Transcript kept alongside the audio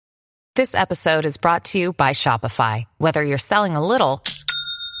This episode is brought to you by Shopify. Whether you're selling a little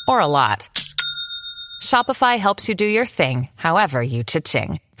or a lot, Shopify helps you do your thing, however you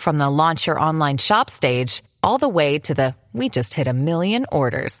cha-ching. From the launch your online shop stage, all the way to the we just hit 1 million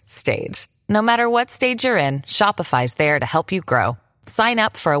orders stage. No matter what stage you're in, Shopify's there to help you grow. Sign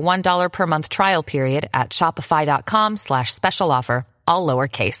up for a $1 per month trial period at shopify.com/special offer, all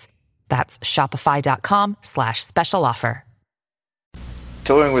lowercase. That's shopify.com/special offer.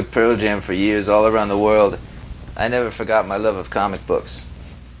 Touring with Pearl Jam for years all around the world, I never forgot my love of comic books.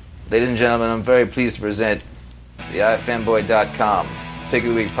 Ladies and gentlemen, I'm very pleased to present the iFanboy.com Pick of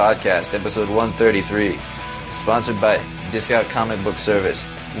the Week podcast, episode 133, sponsored by Discount Comic Book Service,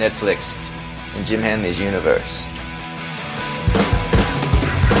 Netflix, and Jim Henley's Universe.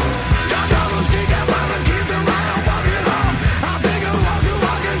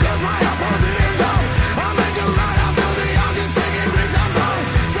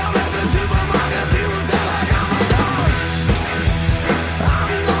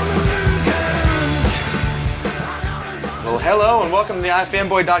 Hello and welcome to the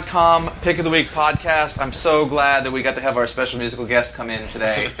iFanboy.com Pick of the Week podcast. I'm so glad that we got to have our special musical guest come in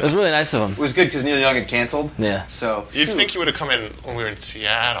today. It was really nice of him. It was good because Neil Young had canceled. Yeah. So you'd think he would have come in when we were in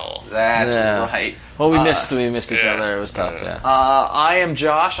Seattle. That's right. Well, we missed each other. It was tough. Yeah. I am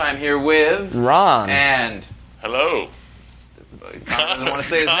Josh. I'm here with Ron and hello. Connor doesn't want to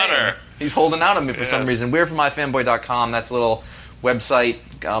say his name. He's holding out on me for some reason. We're from iFanboy.com. That's a little website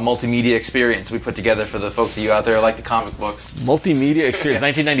multimedia experience we put together for the folks of you out there who like the comic books. Multimedia experience,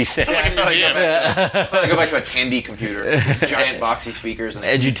 1996. I go back to a Tandy computer, giant boxy speakers, and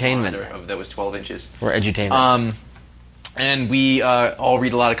edutainment that was 12 inches. We're edutainment. And we all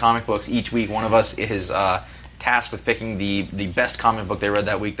read a lot of comic books. Each week, one of us is tasked with picking the best comic book they read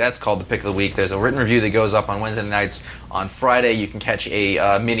that week. That's called the Pick of the Week. There's a written review that goes up on Wednesday nights. On Friday, you can catch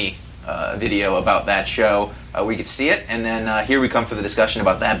a mini video about that show. We get to see it, and then here we come for the discussion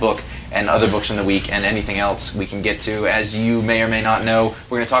about that book and other books in the week and anything else we can get to. As you may or may not know,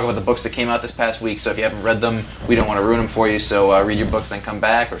 we're going to talk about the books that came out this past week, so if you haven't read them, we don't want to ruin them for you, so read your books, then come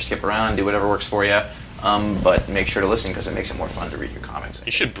back, or skip around, do whatever works for you, but make sure to listen because it makes it more fun to read your comics.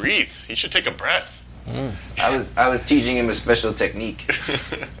 You should breathe. You should take a breath. I was teaching him a special technique.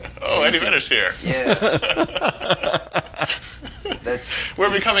 Oh, Eddie Vedder's here. Yeah.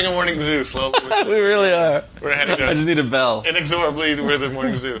 We're becoming a morning zoo slowly. We really are. We're heading to I just need a bell. Inexorably, we're the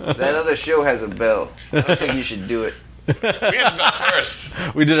morning zoo. That other show has a bell. I don't think you should do it. We had the bell first.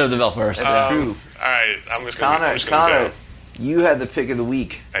 We did have the bell first. That's true. All right, I'm just going to Connor, go. you had the pick of the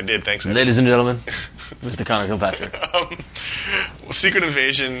week. I did, thanks. Ladies and gentlemen, Mr. Connor Kilpatrick. Secret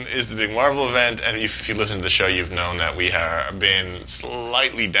Invasion is the big Marvel event, and if you listen to the show, you've known that we have been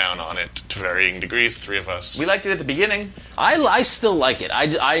slightly down on it to varying degrees, the three of us. We liked it at the beginning. I still like it.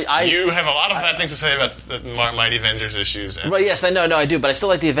 You have a lot of bad things to say about the Mighty Avengers issues. Right? Yes, I know. No, I do. But I still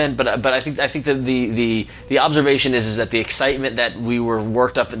like the event. But I think that the observation is that the excitement that we were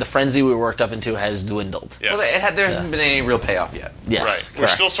worked up, the frenzy we were worked up into, has dwindled. Yes. Well, there hasn't been any real payoff yet. Yes, right. correct. We're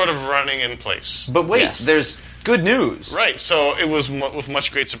still sort of running in place. But wait, Yes. there's good news. Right. So it was with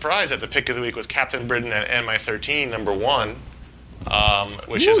much great surprise that the pick of the week was Captain Britain and MI13 #1,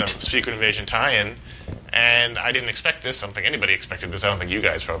 which is a Secret Invasion tie-in. And I didn't expect this. I don't think anybody expected this. I don't think you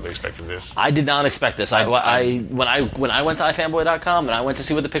guys probably expected this. I did not expect this. When I went to iFanboy.com and I went to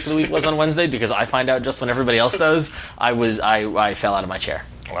see what the pick of the week was on Wednesday, because I find out just when everybody else does, I fell out of my chair.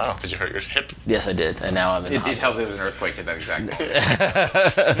 Wow. Did you hurt your hip? Yes, I did, and now I'm in the It helped there was an earthquake at that exact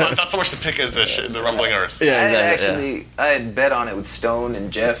moment. Well, not so much the pick as the rumbling earth. Yeah, exactly, I had bet on it with Stone and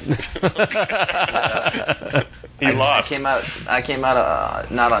Jeff. You lost. I came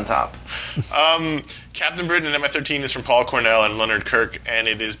out not on top. Captain Britain and MI13 is from Paul Cornell and Leonard Kirk, and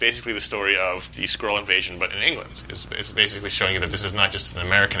it is basically the story of the Skrull invasion, but in England. It's basically showing you that this is not just an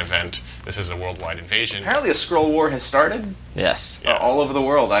American event, this is a worldwide invasion. Apparently a Skrull war has started. Yes. All over the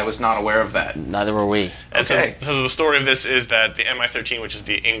world. I was not aware of that. Neither were we. And so the story of this is that the MI13, which is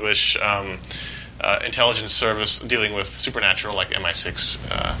the English intelligence service dealing with supernatural, like MI6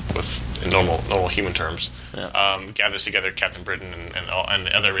 with normal human terms, gathers together Captain Britain and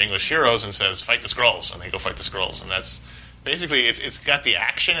the other English heroes and says, fight the Skrulls, and they go fight the Skrulls. And that's basically, it's got the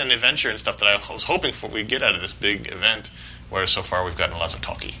action and adventure and stuff that I was hoping for we'd get out of this big event, whereas so far we've gotten lots of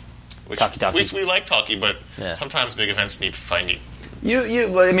talky. Talky. We like talky, but sometimes big events need fighting.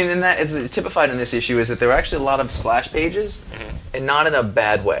 Well, I mean, in that it's typified in this issue is that there were actually a lot of splash pages, and not in a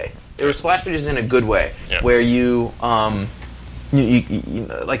bad way. There were splash pages in a good way, where you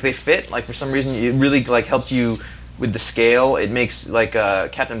like they fit. Like for some reason, it really like helped you with the scale. It makes like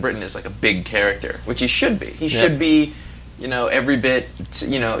Captain Britain is like a big character, which he should be. He should be. every bit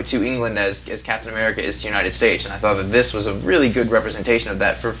to England as Captain America is to the United States, and I thought that this was a really good representation of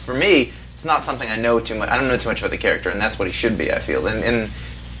that. For me, it's not something I know too much. I don't know too much about the character, and that's what he should be. I feel, and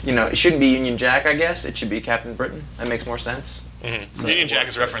it shouldn't be Union Jack. I guess it should be Captain Britain. That makes more sense. Mm-hmm. So Union Jack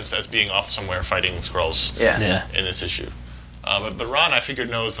is referenced as being off somewhere fighting Skrulls. In this issue. But Ron, I figured,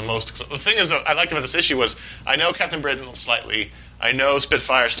 knows the most. The thing is that I liked about this issue was I know Captain Britain slightly, I know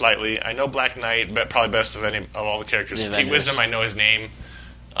Spitfire slightly, I know Black Knight, but probably best of all the characters. Pete Wisdom, I know his name,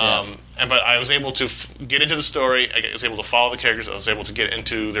 but I was able to get into the story. I was able to follow the characters. I was able to get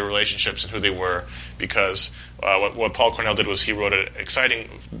into their relationships and who they were because what Paul Cornell did was he wrote an exciting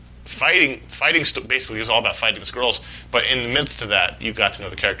fighting. Basically, it was all about fighting the Skrulls. But in the midst of that, you got to know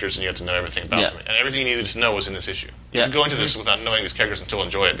the characters and you got to know everything about them. And everything you needed to know was in this issue. You could go into this without knowing these characters and still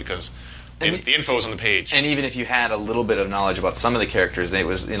enjoy it because the info is on the page. And even if you had a little bit of knowledge about some of the characters, it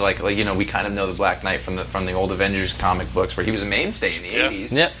was like we kind of know the Black Knight from the old Avengers comic books, where he was a mainstay in the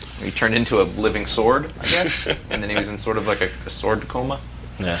 80s. Yep. He turned into a living sword, I guess, and then he was in sort of like a sword coma.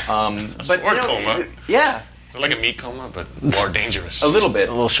 Yeah. Sword coma. Yeah. It's like a meat coma, but more dangerous. A little bit.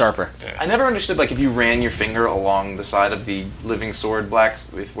 A little sharper. Yeah. I never understood if you ran your finger along the side of the living sword whether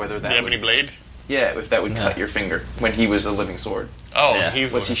that. The ebony blade. Yeah, if that would cut your finger when he was a living sword. Oh,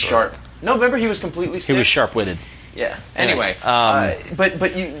 was he sharp? No, remember he was completely stiff. He was sharp-witted. Yeah. Anyway,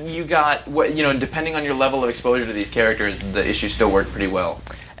 but you got depending on your level of exposure to these characters, the issue still worked pretty well.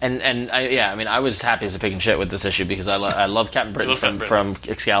 And I was happy as a pig and shit with this issue because I love Captain Britain from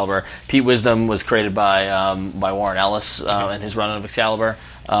Excalibur. Pete Wisdom was created by Warren Ellis and his run of Excalibur.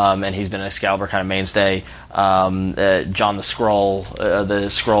 And he's been an Excalibur kind of mainstay. John the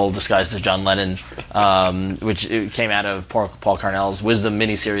Skrull disguised as John Lennon, which came out of Paul Cornell's Wisdom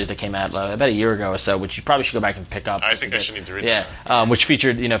miniseries that came out about a year ago or so, which you probably should go back and pick up. I think I should need to read that. Which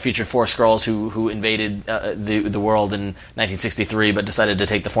featured four Skrulls who invaded the world in 1963, but decided to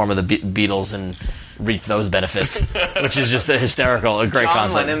take the form of the Beatles and reap those benefits, which is just a great concept.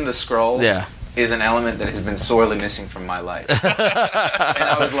 John Lennon the Skrull. Is an element that has been sorely missing from my life. And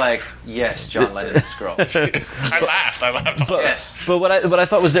I was like, yes, John Lennon the Skrull. I laughed. Yes. But what I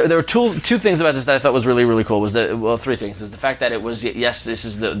thought was there were two things about this that I thought was really, really cool. Was that, three things. Is the fact that it was, yes, this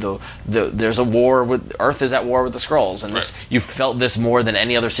is there's a war with, Earth is at war with the Skrulls. And this, you felt this more than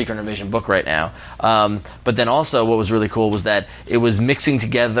any other Secret Invasion book right now. But then also what was really cool was that it was mixing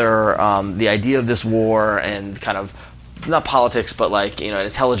together the idea of this war and kind of, not politics, but an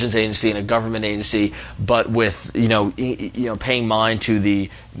intelligence agency and a government agency, but with paying mind to the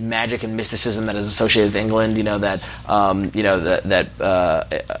magic and mysticism that is associated with England. That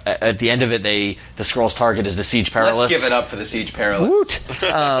at the end of it, the Skrulls' target is the Siege Perilous. Let's give it up for the Siege Perilous. Woot!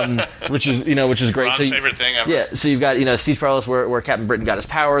 Which is great. Ron's favorite thing ever. Yeah, so you've got Siege Perilous where Captain Britain got his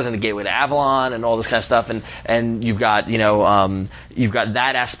powers and the gateway to Avalon and all this kind of stuff, and you've got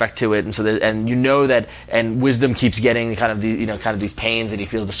that aspect to it, and so that and Wisdom keeps getting kind of these pains that he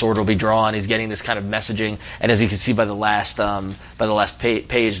feels the sword will be drawn. He's getting this kind of messaging, and as you can see by the last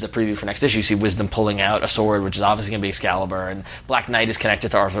page, the preview for next issue, you see Wisdom pulling out a sword, which is obviously going to be Excalibur, and Black Knight is connected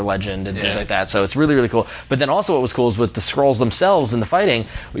to Arthur Legend and things like that. So it's really, really cool. But then also what was cool is with the Skrulls themselves in the fighting.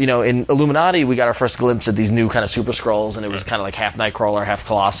 In Illuminati, we got our first glimpse of these new kind of super Skrulls, and it was kind of like half Nightcrawler, half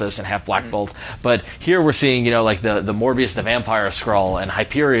Colossus, and half Black Bolt. But here we're seeing the Morbius the Vampire Skrull and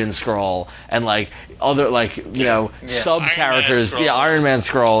Hyperion Skrull and sub characters, Iron Man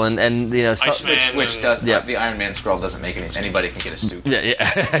Skrull and which does the Iron Man Skrull doesn't make anybody can get a suit.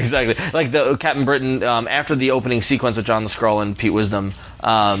 Yeah, exactly. Like the Captain Britain after the opening sequence with John the Skrull and Pete Wisdom,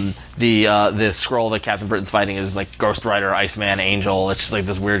 the Skrull that Captain Britain's fighting is like Ghost Rider, Iceman, Angel. It's just like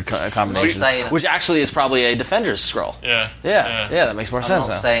this weird combination, which actually is probably a Defender's Skrull. Yeah, that makes more sense.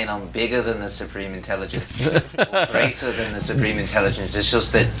 I'm not saying I'm bigger than the Supreme Intelligence, or greater than the Supreme Intelligence. It's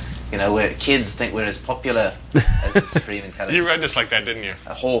just that kids think we're as popular as the Supreme Intelligence. You read this like that, didn't you?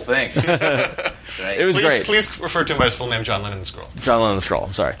 The whole thing. It's great. It was great. Please refer to him by his full name, John Lennon the Skrull. John Lennon the Skrull.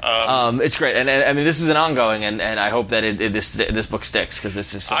 I'm sorry. It's great, and I mean this is an ongoing, and I hope that this book sticks because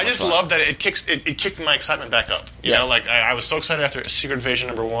this is. I just love that it kicked my excitement back up. I was so excited after Secret Invasion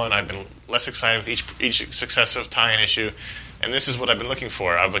 #1. I've been less excited with each successive tie-in issue. And this is what I've been looking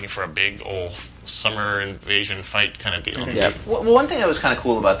for. I'm looking for a big old summer invasion fight kind of deal. Mm-hmm. Yeah. Well, one thing that was kind of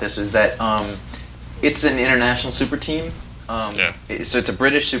cool about this is that it's an international super team. So it's a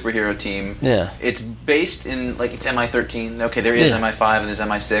British superhero team. Yeah. It's based in it's MI13. Okay, there is MI5 and there's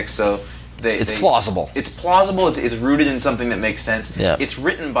MI6. So it's plausible. It's plausible. It's rooted in something that makes sense. Yeah. It's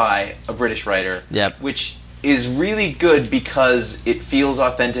written by a British writer. Yep. Which is really good because it feels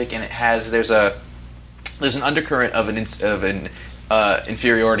authentic and there's an undercurrent of an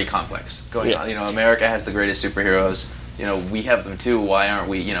inferiority complex going on. America has the greatest superheroes. we have them too. Why aren't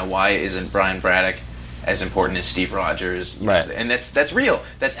we? Why isn't Brian Braddock as important as Steve Rogers? Right. And that's real.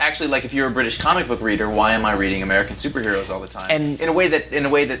 That's actually like if you're a British comic book reader, why am I reading American superheroes all the time? And in a way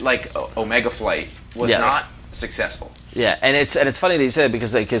that like Omega Flight was not successful. Yeah, and it's funny that you say that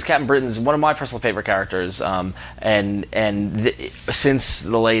because Captain Britain's one of my personal favorite characters, since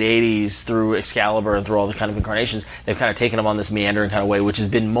the late '80s through Excalibur and through all the kind of incarnations, they've kind of taken him on this meandering kind of way, which has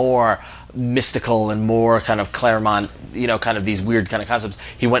been more mystical and more kind of Claremont, kind of these weird kind of concepts.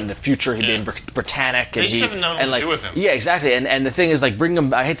 He went in the future, he'd been Britannic, and they just haven't known what to do with him. Yeah, exactly. And the thing is, like, bringing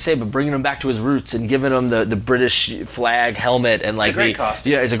him, I hate to say it, but bringing him back to his roots and giving him the British flag helmet and like it's a great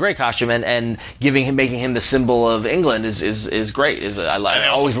costume. Yeah, it's a great costume, and making him the symbol of England is great. I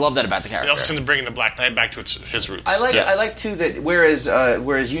always love that about the character. They also seem to bring the Black Knight back to his roots. I like too that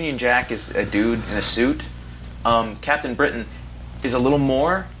whereas Union Jack is a dude in a suit, Captain Britain is a little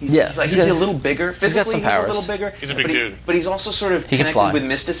more. He's a little bigger. Physically, he's a little bigger. He's a big dude. But he's also sort of connected with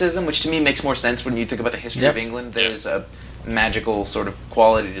mysticism, which to me makes more sense when you think about the history of England. There's a magical sort of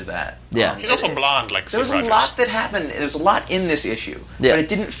quality to that. Yeah. He's also blonde, like There was Steve a Rogers. lot that happened. There was a lot in this issue. Yeah. But it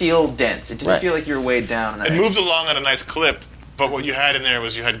didn't feel dense. It didn't feel like you were weighed down. It moved along at a nice clip, but what you had in there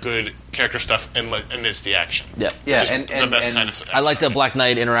was you had good character stuff amidst the action. Yeah. Yeah, Which is the best kind of action. I like the Black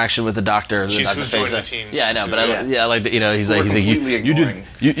Knight interaction with the Doctor. Who's joined the team. Yeah, I know, too. but I like that. He's like completely you do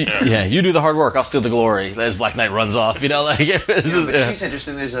ignoring. you do the hard work. I'll steal the glory. As Black Knight runs off, But she's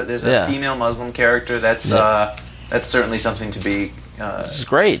interesting. There's a female Muslim character that's certainly something to be. This is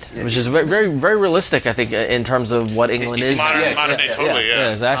great, which is very, very, very realistic. I think in terms of what England is. Modern day, totally.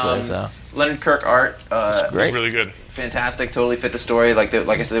 Yeah, exactly. So Leonard Kirk art. great. It's really good. Fantastic, totally fit the story. Like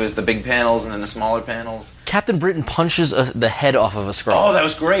I said, there was the big panels and then the smaller panels. Captain Britain punches the head off of a Skrull. Oh, that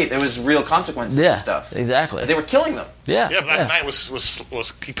was great. There was real consequences to stuff. Exactly. They were killing them. Yeah, Black Knight was his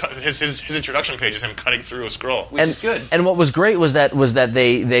introduction page is him cutting through a scroll. Which is good. And what was great was that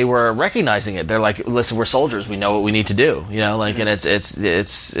they were recognizing it. They're like, listen, we're soldiers. We know what we need to do. And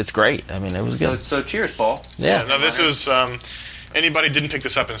it's great. I mean, it was good. So cheers, Paul. Yeah. No, this was. Anybody didn't pick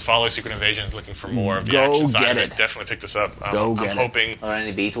this up and follow Secret Invasion is looking for more of the action side of it. Definitely pick this up. I'm hoping. Or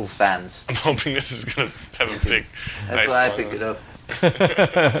any Beatles fans. I'm hoping this is going to have a big. That's why I picked it up.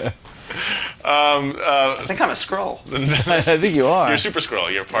 I think I'm a Skrull. I think you are. You're a Super Skrull.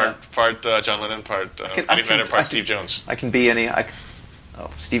 You're part John Lennon, part Eddie Vedder, part Steve Jones. I can be any.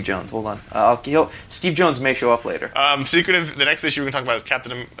 Steve Jones. Hold on. Steve Jones may show up later. The next issue we're going to talk about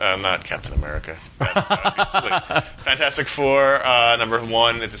is not Captain America. Fantastic Four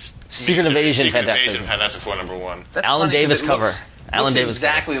 #1. It's a Secret Invasion, Fantastic Fantastic Four #1. That's Alan funny 'cause Davis it cover. Looks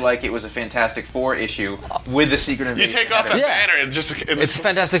exactly like it was a Fantastic Four issue with the Secret You Invasion. take off that banner, it's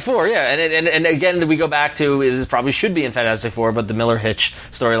Fantastic Four, yeah. And again, we go back to it probably should be in Fantastic Four, but the Miller Hitch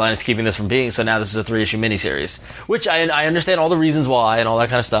storyline is keeping this from being. So now this is a 3-issue miniseries, which I understand all the reasons why and all that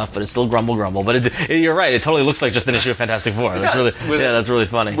kind of stuff, but it's still grumble. But you're right; it totally looks like just an issue of Fantastic Four. That's really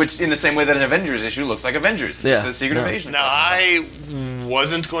funny. Which, in the same way that an Avengers issue looks like Avengers, just a Secret Invasion. Now, I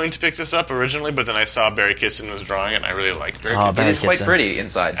wasn't going to pick this up originally, but then I saw Barry Kitson was drawing it, and I really liked Barry Kitson. It is quite pretty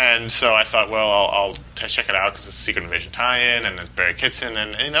inside. And so I thought, well, I'll check it out because it's a Secret Invasion tie-in, and it's Barry Kitson,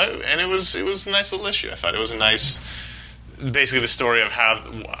 and it was a nice little issue. I thought it was a nice, basically the story of how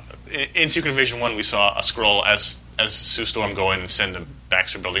in Secret Invasion 1 we saw a Skrull as Sue Storm go in and send the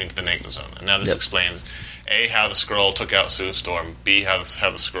Baxter Building into the Negative Zone, and now this explains A, how the Skrull took out Sue Storm, B, how the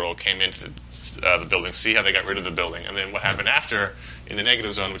Skrull came into the building, C, how they got rid of the building, and then what happened after in the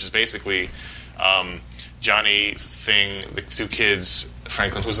Negative Zone, which is basically Johnny, Thing, the two kids,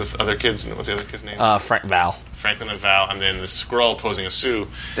 Franklin, who's the other kids? What's the other kid's name? Val. Franklin and Val, and then the Skrull posing as Sue.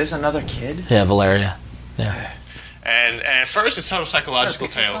 There's another kid? Yeah, Valeria. Yeah. And at first it's sort of a psychological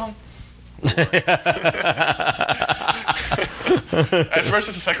tale. At first,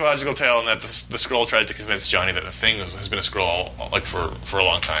 it's a psychological tale, in that the Skrull tries to convince Johnny that the Thing has been a Skrull for a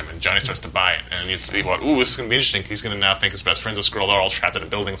long time, and Johnny starts to buy it, and he's like, "Ooh, this is going to be interesting." He's going to now think his best friend's a Skrull. They're all trapped in a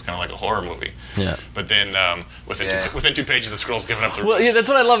building. It's kind of like a horror movie. Yeah. But then within 2 pages, the Skrull's given up the. Well, yeah, that's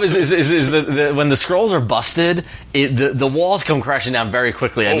what I love is the when the Skrulls are busted, the walls come crashing down very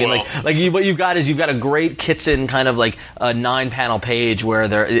quickly. I mean, what you've got is you've got a great Kitson kind of like a 9-panel page where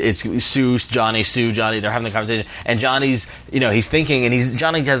it's Sue, Johnny, they're having the conversation, and Johnny's, he's thinking, and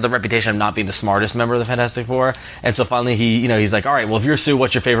Johnny has the reputation of not being the smartest member of the Fantastic Four, and so finally he's like, all right, well, if you're Sue,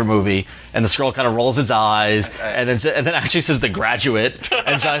 what's your favorite movie? And the Skrull kind of rolls its eyes, and then actually says The Graduate,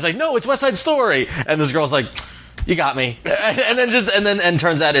 and Johnny's like, no, it's West Side Story, and the Skrull's like, You got me. And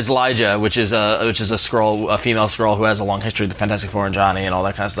turns out it's Lyja, which is a Skrull, a female Skrull who has a long history with the Fantastic Four and Johnny and all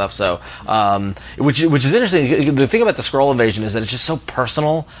that kind of stuff. So, which is interesting. The thing about the Skrull invasion is that it's just so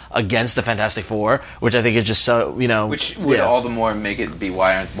personal against the Fantastic Four, which I think is just so which would all the more make it be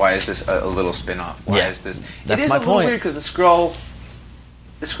why is this a little spin-off? Why is this? That's it is my a little point. weird because the Skrull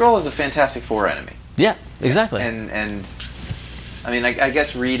is a Fantastic Four enemy. Yeah, exactly. And I mean, I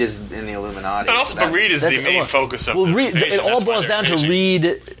guess Reed is in the Illuminati. But also, Reed is the main focus of the Reed, invasion. it all That's why boils their down to invasion Reed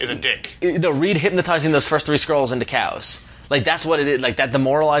is a dick. Reed hypnotizing those first 3 Skrulls into cows. Like that's what it is. Like that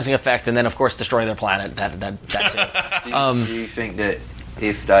demoralizing effect, and then of course destroying their planet. That's it. Do you think that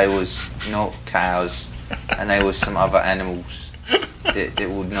if they was not cows and they was some other animals, that it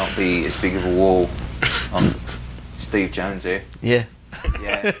would not be as big of a wall on Steve Jones here? Yeah.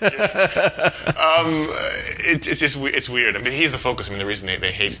 Yeah. It's weird. I mean, he's the focus. I mean, the reason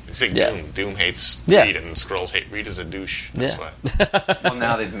they hate it's like Doom. Doom hates Reed, and Skrulls hate Reed as a douche. That's why. Well,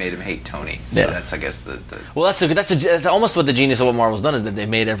 now they've made him hate Tony. So that's, I guess, the. Well, that's almost what the genius of what Marvel's done is that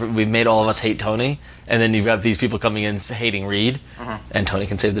we've made all of us hate Tony, and then you've got these people coming in hating Reed, and Tony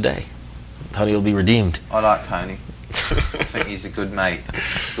can save the day. Tony will be redeemed. I like Tony. I think he's a good mate.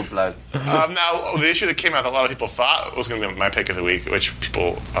 He's a good bloke. Now, the issue that came out that a lot of people thought was going to be my pick of the week, which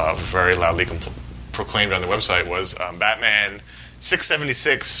people very loudly proclaimed on the website, was Batman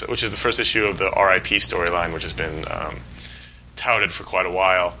 676, which is the first issue of the RIP storyline, which has been touted for quite a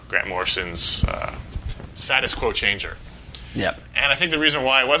while. Grant Morrison's status quo changer. Yep. And I think the reason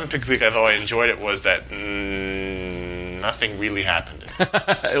why it wasn't pick of the week, although I enjoyed it, was that nothing really happened.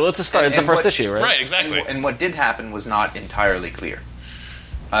 Well, it's a start. It's the first issue, right? Right, exactly. And what did happen was not entirely clear.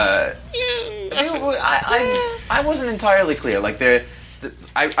 I wasn't entirely clear. Like at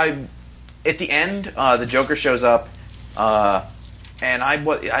the end, the Joker shows up, and I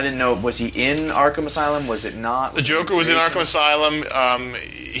didn't know, was he in Arkham Asylum? Was it not? The Joker was in Arkham Asylum.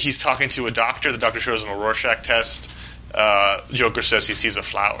 He's talking to a doctor. The doctor shows him a Rorschach test. Joker says he sees a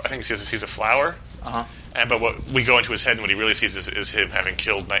flower. I think he sees a flower. But what we go into his head, and what he really sees is him having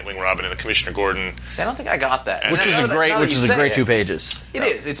killed Nightwing, Robin, and Commissioner Gordon. See, I don't think I got that. Which is a great 2 pages. It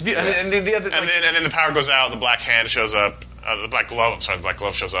is. It's beautiful. And then the power goes out. The Black Hand shows up. The Black Glove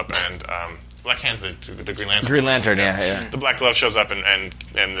shows up, and Black Hand's the Green Lantern. Green Lantern, yeah. The Black Glove shows up, and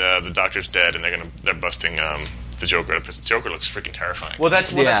the Doctor's dead, and they're busting the Joker. The Joker looks freaking terrifying. Well,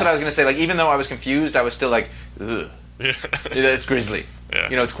 that's what I was going to say. Like, even though I was confused, I was still like, ugh. Yeah. It's grisly. Yeah.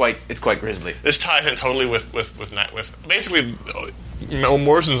 You know, it's quite grisly. This ties in totally with basically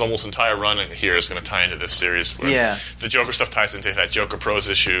Morrison's almost entire run here is going to tie into this series. Where the Joker stuff ties into that Joker Prose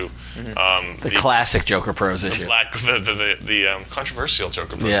issue. The classic Joker Prose issue. The controversial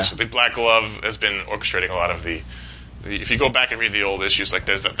Joker Prose issue. The Black Glove has been orchestrating a lot of the. If you go back and read the old issues, like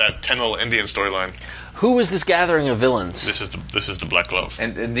there's that 10 little Indian storyline. Who is this gathering of villains? This is the Black Glove.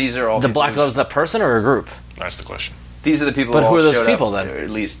 And these are all the Black Glove's a person or a group? That's the question. These are the people. But who are those showed people up, then? or at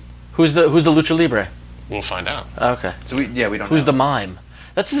least who's the Lucha Libre? We'll find out. Okay. So we don't. Who's know. the mime?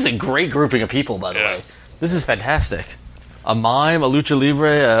 This is a great grouping of people, by the way. This is fantastic. A mime, a Lucha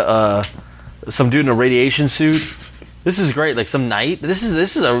Libre, some dude in a radiation suit. This is great. Like some knight. This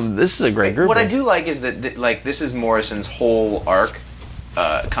is a great group. What I do like is that this is Morrison's whole arc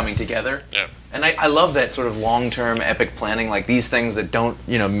coming together. Yeah. And I love that sort of long-term epic planning, like these things that don't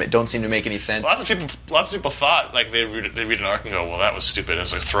seem to make any sense. Lots of people thought like they read an arc and go, well, that was stupid.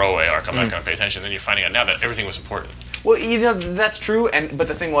 It's a throwaway arc. I'm not going to pay attention. Then you're finding out now that everything was important. Well, that's true. But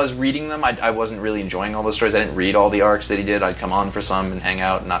the thing was, reading them, I wasn't really enjoying all those stories. I didn't read all the arcs that he did. I'd come on for some and hang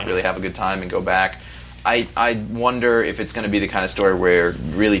out and not really have a good time and go back. I wonder if it's going to be the kind of story where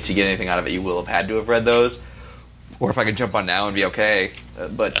really to get anything out of it, you will have had to have read those. Or if I could jump on now and be okay,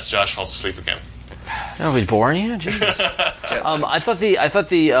 but as Josh falls asleep again. That would be boring you. Jesus. I thought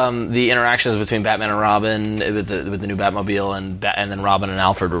the interactions between Batman and Robin with the new Batmobile and then Robin and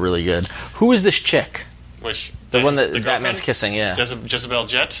Alfred were really good. Who is this chick? Which the one that the Batman's kissing? Yeah, Jezebel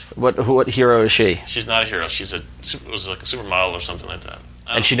Jet. What hero is she? She's not a hero. It was like a supermodel or something like that.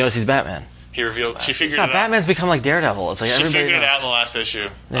 And she knows he's Batman. He revealed. She figured it out. Batman's become like Daredevil. It's like she everybody figured knows. it out in the last issue.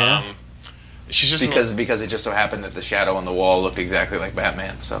 Yeah. She's just because it just so happened that the shadow on the wall looked exactly like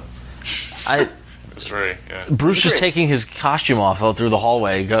Batman. So it's very Bruce just taking his costume off through the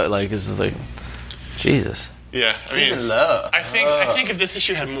hallway. This is like Jesus. Yeah, I mean, he's in love. I think if this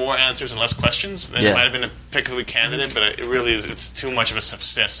issue had more answers and less questions, then it might have been a pick of the week candidate. But it really is. It's too much of a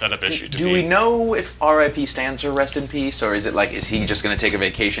setup issue. Do we know if R.I.P. stands for rest in peace, or is it like is he just going to take a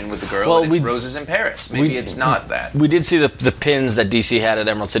vacation with the girl? Well, and it's roses in Paris. Maybe it's not that. We did see the pins that DC had at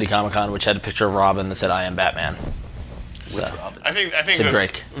Emerald City Comic Con, which had a picture of Robin that said "I am Batman." With Robin. I think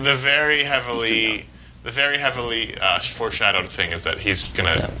Drake. the very heavily the very heavily foreshadowed thing is that he's going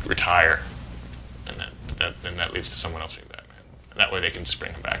to retire, and that leads to someone else being Batman. And that way they can just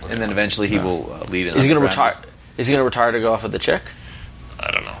bring him back. And then eventually he will lead an Is he going to underground- retire? Is he going to retire to go off with the chick? I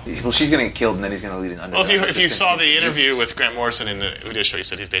don't know. Well, she's going to get killed, and then he's going to lead an underground. Well, if you saw the interview with Grant Morrison in the video show, he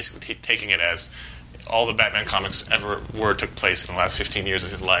said he's basically taking it as all the Batman comics ever took place in the last 15 years of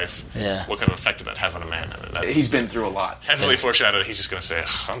his life. Yeah. What kind of effect did that have on a man? He's been through a lot. Heavily foreshadowed. He's just going to say,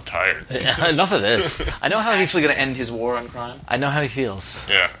 "I'm tired." Yeah, enough of this. I know how He's he. actually going to end his war on crime. I know how he feels.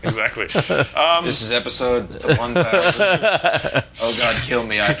 Yeah, exactly. This is episode 1000. Oh God, kill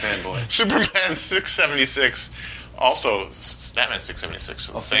me, I fanboy. Superman 676, also Batman 676.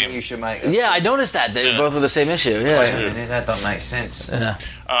 I think Same. you should make. Yeah, I noticed that they both were the same issue. Wait a Yeah. minute, that don't make sense. Yeah.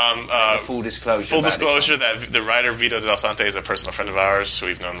 Full disclosure. Full about disclosure that the writer Vito Del Sante is a personal friend of ours who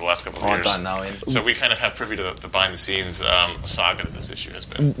we've known the last couple of Oh, I years. don't know him. So we kind of have privy to the behind-the-scenes saga that this issue has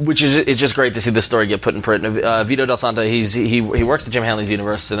been. Which is, it's just great to see this story get put in print. Vito Del Sante, he works at Jim Hanley's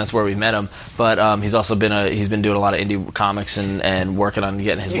universe, and that's where we met him. But he's also been doing a lot of indie comics and working on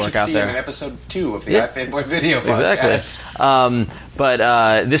getting his You work should out see there. him in episode 2 of the Yeah. iFanboy video podcast. Exactly.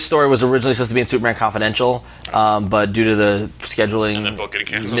 But this story was originally supposed to be in Superman Confidential, but due to the scheduling And the book getting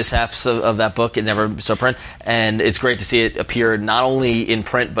canceled. mishaps of that book, it never saw print. And it's great to see it appear not only in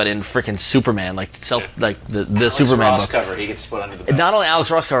print but in freaking Superman, like the Alex Superman Ross book. cover, he gets put under the belt. Not only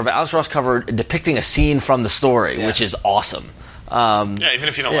Alex Ross cover, but Alex Ross cover depicting a scene from the story, Yeah. which is awesome. Yeah, even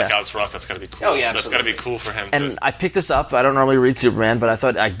if you don't like Yeah. Alex Ross, that's got to be cool. Oh, yeah, That's got to be absolutely. cool for him. And I picked this up. I don't normally read Superman, but I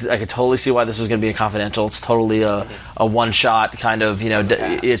thought I could totally see why this was going to be a Confidential. It's totally a one-shot kind of,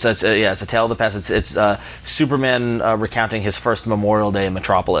 it's a tale of the past. It's Superman recounting his first Memorial Day in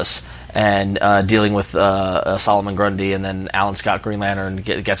Metropolis and dealing with Solomon Grundy, and then Alan Scott Green Lantern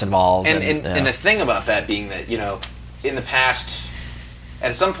gets involved. And the thing about that being that, in the past,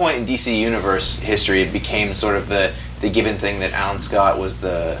 at some point in DC Universe history, it became sort of the given thing that Alan Scott was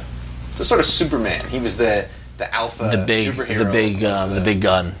the sort of Superman. He was the alpha superhero. the big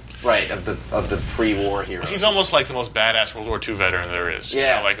gun. Right, of the pre-war hero. he's almost like the most badass World War II veteran there is.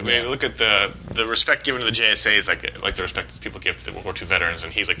 Yeah. They look at the respect given to the JSAs, like the respect that people give to the World War II veterans,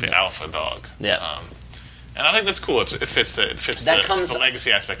 and he's like the alpha dog. Yeah. And I think that's cool. It fits the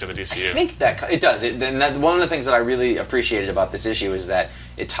legacy aspect of the DCU. I think that it does. One of the things that I really appreciated about this issue is that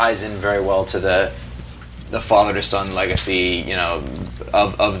it ties in very well to the father to son legacy,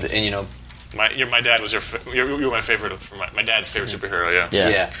 of the, and My dad was you were my favorite my dad's favorite superhero.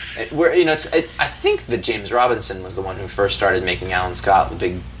 Yeah. Where I think that James Robinson was the one who first started making Alan Scott the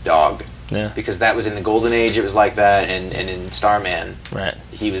big dog. Yeah. Because that was in the Golden Age, it was like that, and in Starman, Right.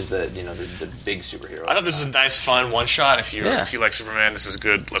 he was the big superhero. I thought this was a nice, fun one shot. If you like Superman, this is a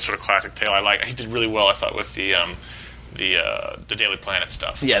good sort of classic tale. He did really well, I thought, with the Daily Planet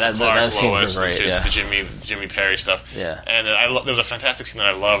stuff. Yeah, that Clark, scenes Lois, are great, the Jimmy Perry stuff. Yeah. And there was a fantastic scene that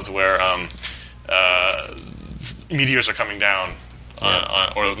I loved where meteors are coming down.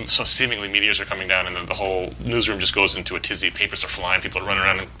 Or so seemingly meteors are coming down, and then the whole newsroom just goes into a tizzy. Papers are flying, people are running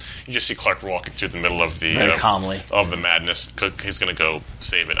around, and you just see Clark walking through the middle of the Very calmly of the madness. He's going to go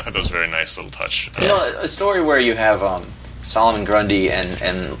save it. I thought that was a very nice little touch. A story where you have Solomon Grundy and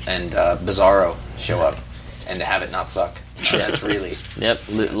Bizarro show up, and to have it not suck. That's really... Yep,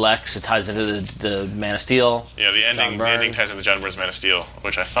 Lex, it ties into the Man of Steel. Yeah, the ending Byrne. ties into John Byrne's Man of Steel,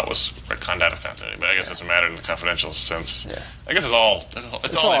 which I thought was retconned out of continuity, but I guess it doesn't matter in the Confidential sense. Yeah. I guess it's all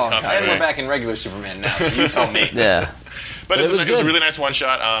all in And continuity. we're back in regular Superman now, so you tell me. Yeah. But it was a good. really nice one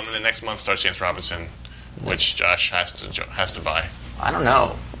shot. And the next month starts James Robinson, which Josh has to buy. I don't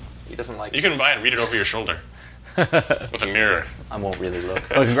know. He doesn't like... You can buy it and read it over your shoulder with a mirror. I won't really look.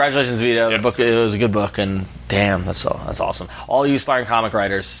 Well, congratulations, Vito. Yep. The book, it was a good book, and damn, that's awesome. All you aspiring comic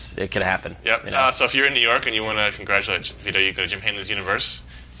writers, it could happen. Yep. So if you're in New York and you want to congratulate Vito, you go to Jim Hanley's Universe.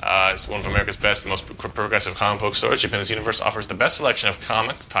 It's one of America's best and most progressive comic book stores. Jim Hanley's Universe offers the best selection of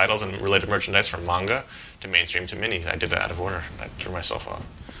comics, titles, and related merchandise from manga to mainstream to mini. I did that out of order. I threw myself off.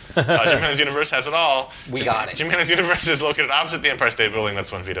 Jim Hanley's Universe has it all. Got it. Jim Hanley's Universe is located opposite the Empire State Building. That's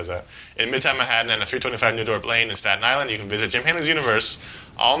one Vito's at. In Midtown Manhattan and at 325 New Dorp Lane in Staten Island. You can visit Jim Hanley's Universe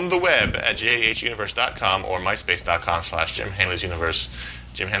on the web at jhuniverse.com or myspace.com/Jim Hanley's Universe.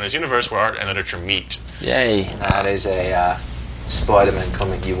 Jim Hanley's Universe, where art and literature meet. Yay. That is a Spider-Man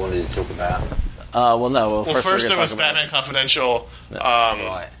comic you wanted to talk about. Well, no. Well, first there was Batman Confidential,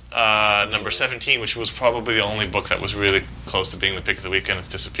 Right. number 17, which was probably the only book that was really close to being the pick of the weekend. It's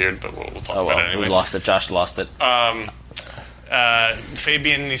disappeared, but we'll talk about it anyway. We lost it. Josh lost it.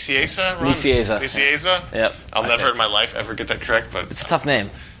 Fabian Nicieza? Nicieza. Nicieza? Yep. I'll never in my life ever get that correct, but It's a tough name.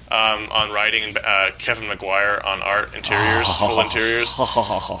 on writing, and Kevin McGuire on art, interiors, full interiors.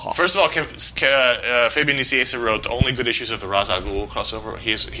 First of all, Fabian Nicieza wrote the only good issues of the Ra's al Ghul crossover.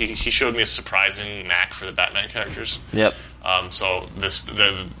 He showed me a surprising knack for the Batman characters. Yep. So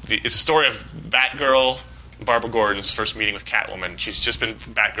it's a story of Batgirl, Barbara Gordon's first meeting with Catwoman. She's just been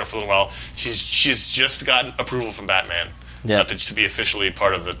Batgirl for a little while. She's just gotten approval from Batman to be officially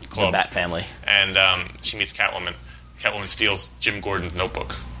part of the club, the Bat family. And she meets Catwoman. Catwoman steals Jim Gordon's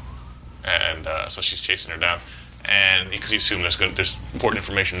notebook, and so she's chasing her down. And because you assume there's important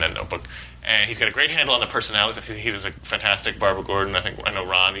information in that notebook. And he's got a great handle on the personalities. I think he does a fantastic Barbara Gordon. I know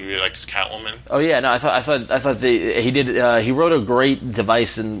Ron. He really liked his Catwoman. Oh yeah, no, I thought he did. He wrote a great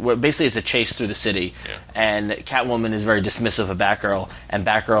device, and basically it's a chase through the city. Yeah. And Catwoman is very dismissive of Batgirl, and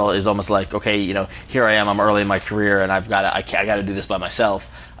Batgirl is almost like, okay, here I am. I'm early in my career, and I got to do this by myself.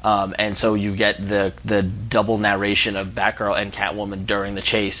 And so you get the double narration of Batgirl and Catwoman during the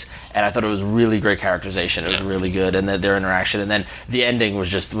chase, and I thought it was really great characterization. It was really good, and their interaction, and then the ending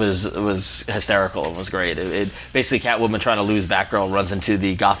was hysterical and was great. It basically Catwoman trying to lose Batgirl runs into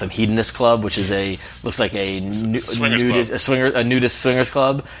the Gotham Hedonist Club, which looks like a nudist swingers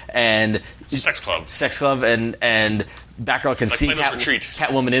club, and sex club, and Batgirl can see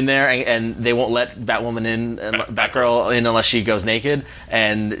Catwoman in there, and they won't let Batwoman in, Batgirl in unless she goes naked.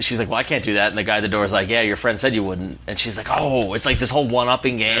 And she's like, "Well, I can't do that." And the guy at the door is like, "Yeah, your friend said you wouldn't." And she's like, "Oh, it's like this whole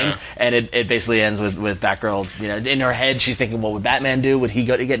one-upping game." Yeah. And it basically ends with Batgirl. In her head, she's thinking, "What would Batman do? Would he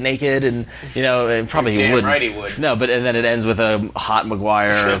go to get naked?" And and probably he wouldn't. Right, he would. No, but and then it ends with a hot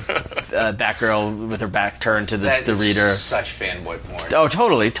McGuire Batgirl with her back turned to the reader. Such fanboy porn. Oh,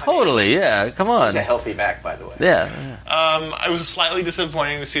 totally. Yeah, come on. She's a healthy back, by the way. Yeah. I was slightly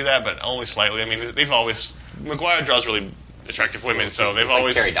disappointing to see that, but only slightly. I mean, McGuire draws really attractive women, so they've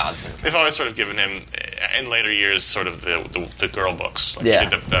always Terry Dodson. They've always sort of given him in later years sort of the girl books. Like yeah. He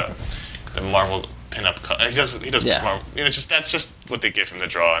did the Marvel pinup. He does. Yeah. Marvel, that's just what they give him to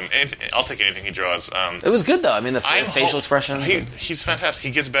draw, and I'll take anything he draws. It was good though. I mean, the facial expression. He's fantastic.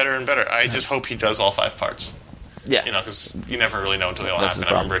 He gets better and better. I just hope he does all 5 parts. Yeah. Because you never really know until they all That's happen.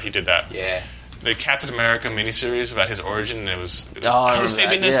 the I remember he did that. Yeah. The Captain America miniseries about his origin, and it was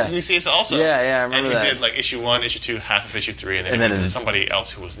Fabian Nicieza also. Yeah, I remember that. And he did like issue 1, issue 2, half of issue 3, and then he went to somebody else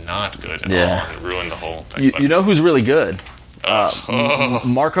who was not good at all, and it ruined the whole thing. You know who's really good?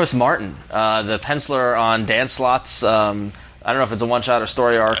 Marcos Martin, the penciler on Dan Slott's. I don't know if it's a one-shot or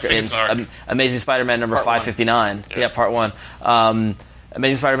story arc. It's Amazing Spider-Man number Part 559. one. Yeah, part 1.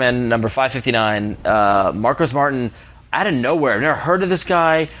 Amazing Spider-Man number 559. Marcos Martin, out of nowhere. I've never heard of this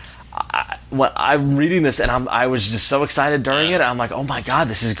guy. When I'm reading this, and I was just so excited during it. I'm like, oh my god,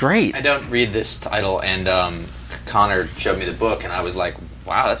 this is great. I don't read this title, and Connor showed me the book, and I was like,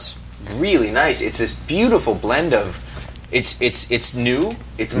 wow, that's really nice. It's this beautiful blend of it's new,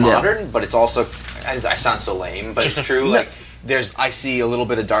 it's modern, but it's also I sound so lame, but it's true. Like I see a little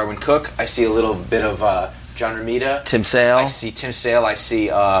bit of Darwin Cook, I see a little bit of John Romita, Tim Sale. I see Tim Sale, I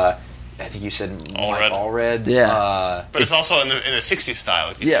see. I think you said Mike Allred. Yeah. But it's also in the 60s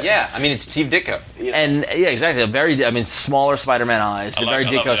style. Yes. Yeah, I mean, it's Steve Ditko. And, yeah, exactly. Smaller Spider-Man eyes. Very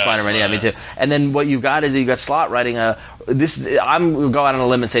Ditko Spider-Man. Yeah, me too. And then what you've got is you've got Slott writing I'm going to go out on a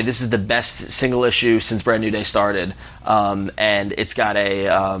limb and say this is the best single issue since Brand New Day started. And it's got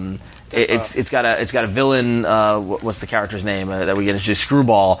a... It's got a villain. What's the character's name that we get into?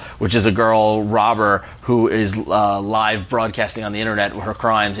 Screwball, which is a girl robber who is live broadcasting on the internet her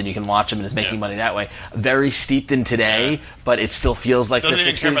crimes, and you can watch them and is making money that way. Very steeped in today, but it still feels like doesn't the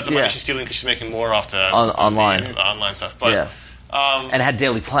even 60s. care about the money she's stealing because she's making more off the online stuff. But and had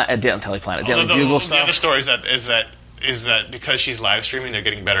Daily Bugle stuff. The other story is that because she's live streaming, they're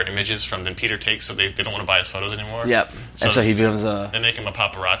getting better images from than Peter takes, so they don't want to buy his photos anymore. Yep. And so he becomes they make him a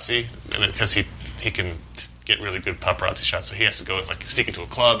paparazzi because he can get really good paparazzi shots. So he has to go sneak into a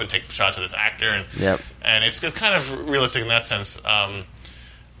club and take shots of this actor, and it's kind of realistic in that sense.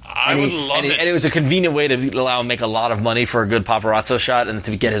 I would love it. And it was a convenient way to allow him to make a lot of money for a good paparazzo shot and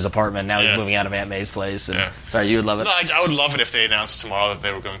to get his apartment. Now he's moving out of Aunt May's place. And, sorry, you would love it? No, I would love it if they announced tomorrow that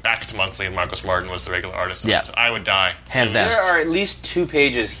they were going back to monthly and Marcos Martin was the regular artist. Yeah. I would die. Hands down. There are at least 2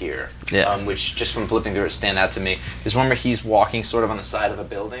 pages here, which just from flipping through it stand out to me. There's one where he's walking sort of on the side of a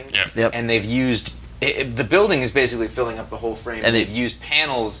building, and they've used... the building is basically filling up the whole frame, and they've used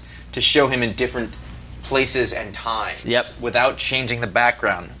panels to show him in different places and times without changing the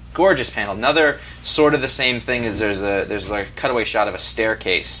background. Gorgeous panel. Another sort of the same thing is there's like a cutaway shot of a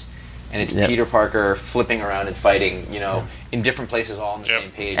staircase and it's Peter Parker flipping around and fighting, in different places, all on the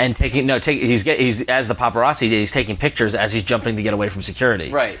same page. And he's as the paparazzi did, he's taking pictures as he's jumping to get away from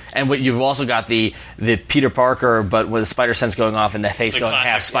security. Right. And what you've also got the Peter Parker, but with the spider sense going off and the face going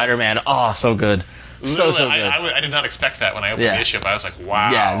classic, half Spider-Man. Oh, so good. So good. I did not expect that when I opened the issue. I was like,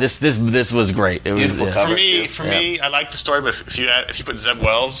 wow. Yeah, this was great. It Beautiful was cover. For me, I like the story, but if you put Zeb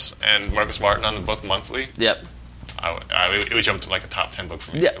Wells and Marcus Martin on the book monthly, Yep. it would jump to like a top 10 book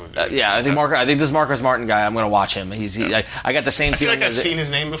for me. Yeah, I think this Marcus Martin guy, I'm going to watch him. I got the same I feel feeling. like I've seen his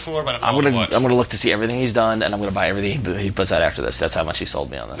name before, but I'm going to look to see everything he's done, and I'm going to buy everything he puts out after this. That's how much he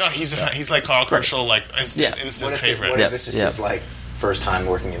sold me on this. No, he's like Carl Kershaw, like instant favorite. What if this is his like first time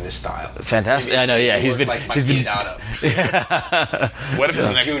working in this style? Fantastic. I know. Yeah, he's been. What if his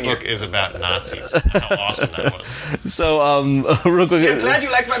next book is about Nazis? How awesome that was! So, real quick. I'm glad you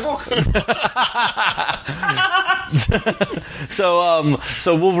liked my book.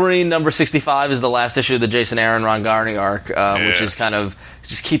 So Wolverine number 65 is the last issue of the Jason Aaron Ron Garney arc, which is kind of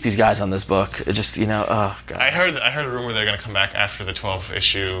just keep these guys on this book. It just oh god. I heard a rumor they're going to come back after the 12th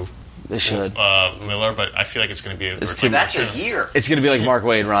issue. They should. Miller, but I feel like it's going to be That's a year. It's going to be like Mark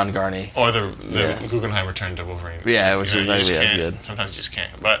Waid, Ron Garney, or the Guggenheim return to Wolverine. Which is that's good. Sometimes you just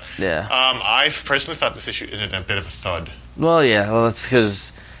can't. But I personally thought this issue ended a bit of a thud. Well,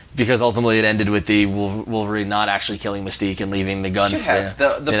 that's because ultimately it ended with the Wolverine not actually killing Mystique and leaving the gun.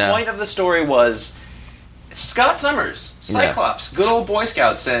 The point of the story was Scott Summers, Cyclops, good old Boy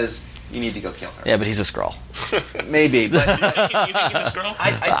Scout, says you need to go kill her. Yeah, but he's a Skrull. Maybe, but you think he's a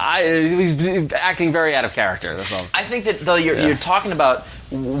Skrull? He's acting very out of character. That's all. I think that though you're talking about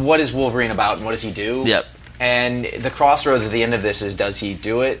what is Wolverine about and what does he do. Yep. And the crossroads at the end of this is, does he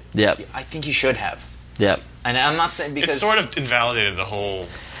do it? Yep. I think he should have. Yep. And I'm not saying because it sort of invalidated the whole.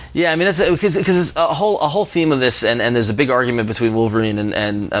 Yeah, I mean that's because it's a whole theme of this, and there's a big argument between Wolverine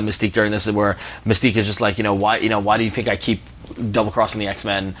and Mystique during this, where Mystique is just like, why do you think I keep double crossing the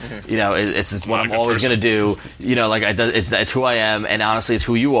X-Men? It's what I'm always going to do. It's who I am, and honestly, it's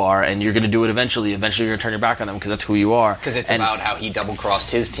who you are, and you're going to do it eventually. Eventually, you're going to turn your back on them because that's who you are. Because it's about how he double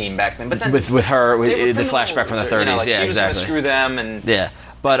crossed his team back then. But then with her, the flashback from the 30s, she was going to screw them, and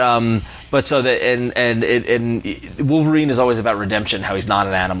But so that and Wolverine is always about redemption, how he's not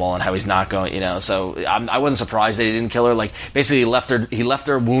an animal and how he's not going, So I wasn't surprised that he didn't kill her. Like basically, he left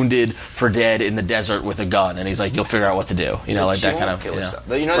her wounded for dead in the desert with a gun, and he's like, "You'll figure out what to do," like that kind of.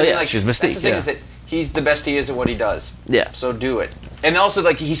 She's Mystique. That's the thing is that he's the best he is at what he does. Yeah. So do it. And also,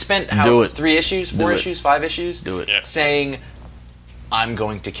 like he spent 3 issues, 4 issues, 5 issues, do it, saying, "I'm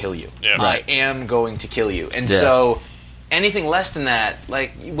going to kill you. Yeah. I am going to kill you." And so. Anything less than that,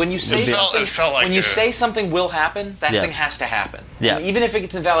 like when you say something, say something will happen, that thing has to happen. Yeah. And even if it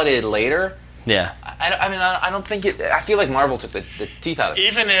gets invalidated later, yeah. I don't think it. I feel like Marvel took the teeth out of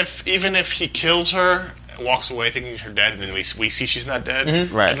it. Even if he kills her, walks away thinking she's dead, and then we see she's not dead.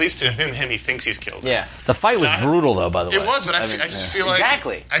 Mm-hmm. Right. At least to him, he thinks he's killed. Yeah. The fight was brutal, though. By the way, it was, but I just feel like I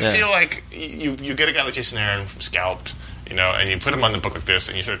feel like you get a guy like Jason Aaron scalped, and you put him on the book like this,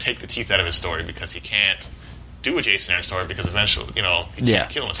 and you sort of take the teeth out of his story because he can't do a Jason Aaron story because eventually, he can't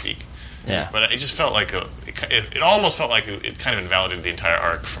kill Mystique. Yeah. But it just felt like it almost felt like it kind of invalidated the entire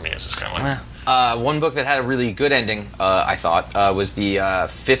arc for me. It's just kind of like one book that had a really good ending, I thought, was the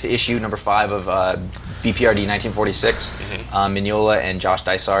 5th issue, number 5 of BPRD 1946. Mignola and Josh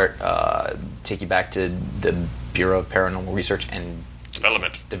Dysart take you back to the Bureau of Paranormal Research and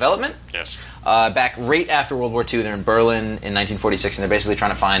Development? Yes. Back right after World War II, they're in Berlin in 1946, and they're basically trying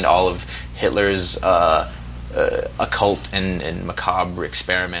to find all of Hitler's occult and macabre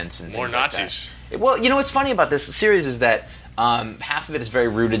experiments and more Nazis. Like well, what's funny about this series is that half of it is very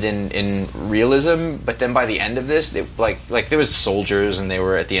rooted in realism, but then by the end of this, like there was soldiers and they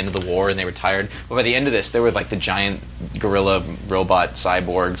were at the end of the war and they were tired. But by the end of this, there were like the giant gorilla robot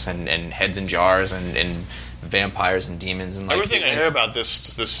cyborgs and heads in jars and vampires and demons and everything I hear about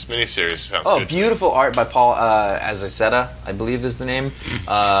this miniseries sounds good. Beautiful art by Paul Azaceta, I believe is the name.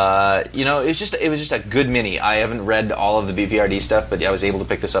 It was just a good mini. I haven't read all of the BPRD stuff, but I was able to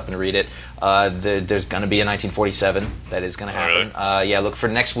pick this up and read it. There's going to be a 1947 that is going to happen. Really? Look for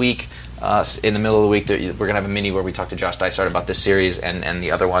next week. In the middle of the week, we're going to have a mini where we talk to Josh Dysart about this series and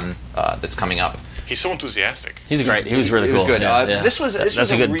the other one that's coming up. He's so enthusiastic. He was really cool. It was good. Yeah. This was that's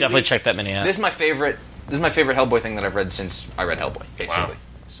a good. Definitely check that mini out. This is my favorite Hellboy thing that I've read since I read Hellboy, basically. Wow.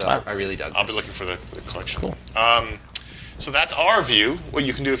 So I really dug. I'll be looking for the collection. Cool. So that's our view. What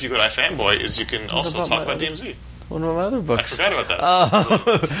you can do if you go to iFanboy is you can also talk about DMZ. One of my other I books. forgot about that.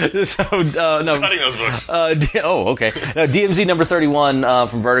 No. Cutting those books. Okay. DMZ number 31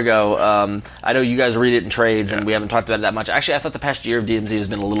 from Vertigo. I know you guys read it in trades, and we haven't talked about it that much. Actually, I thought the past year of DMZ has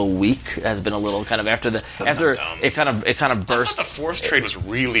been a little weak. Has been a little kind of after it kind of I burst. thought the fourth trade was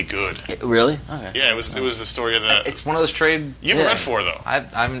really good. Really? Okay. Yeah, it was the story of the. It's one of those trade. You haven't read 4 though. I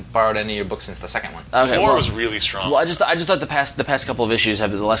haven't borrowed any of your books since the second one. Okay, 4 was really strong. Well, I just thought the past couple of issues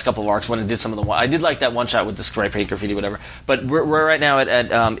have the last couple of arcs when it did some of the. I did like that one shot with the spray paint graffiti, whatever. But we're right now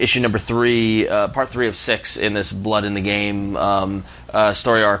at issue number 3, part 3 of 6 in this Blood in the Game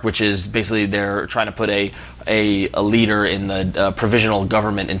story arc, which is basically they're trying to put a leader in the provisional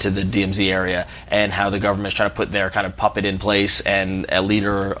government into the DMZ area, and how the government is trying to put their kind of puppet in place, and a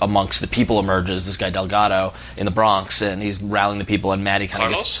leader amongst the people emerges. This guy Delgado in the Bronx, and he's rallying the people, and Maddie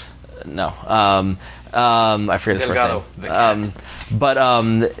kind of gets. No. I forget his Delgado, first name.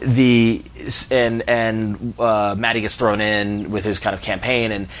 Maddie gets thrown in with his kind of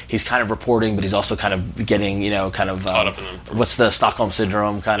campaign, and he's kind of reporting, but he's also kind of getting, caught up in them. What's the Stockholm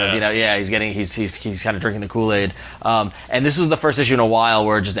syndrome kind of, he's kind of drinking the Kool-Aid. And this was the first issue in a while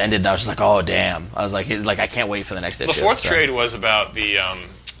where it just ended, and I was just like, oh damn. I was like I can't wait for the next issue. The fourth trade was about the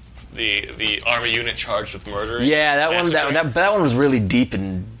army unit charged with murder. Yeah, that one was really deep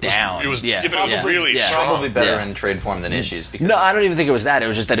and down. It was yeah. but it was really strong. Probably better in trade form than issues. Because No, I don't even think it was that. It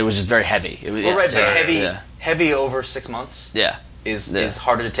was just that it was just very heavy. Heavy over 6 months. Yeah. Is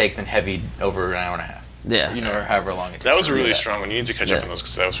harder to take than heavy over an hour and a half. Yeah. Or however long it takes. That was a really strong one. You need to catch up on those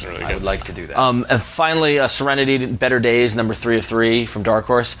because that was really good. I would like to do that. And finally, Serenity, Better Days, number 3 of 3 from Dark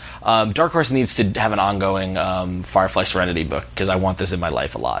Horse. Dark Horse needs to have an ongoing Firefly Serenity book because I want this in my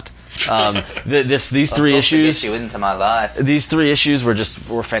life a lot. These 3 issues. Get you into my life. These 3 issues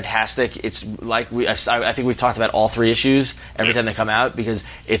were fantastic. It's like I think we've talked about all 3 issues every time they come out because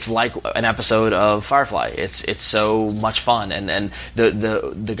it's like an episode of Firefly. It's so much fun, and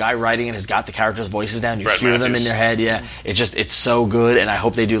the guy writing it has got the characters' voices down. You Brett hear them Matthews. in your head. Yeah, it's so good, and I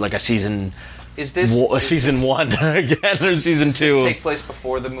hope they do like a season. Season 1 again or season 2? Does this take place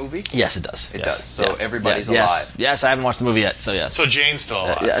before the movie? Yes, it does. It does. So everybody's alive. Yes, I haven't watched the movie yet. So yes. So Jane's still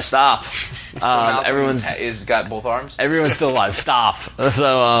alive. Yeah, stop. Malcolm Everyone's got both arms. Everyone's still alive. Stop.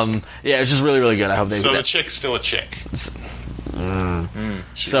 So it's just really, really good. I hope they. So the chick's still a chick.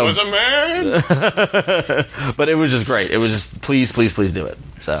 She So- was a man. But it was just great. It was just please do it.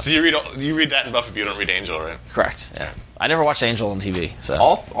 So So you read that in Buffy, but you don't read Angel, right? correct. Yeah. I never watched Angel on TV. So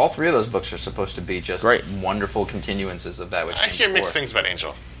All 3 of those books are supposed to be just Great. wonderful continuances of that which I came hear mixed before. things about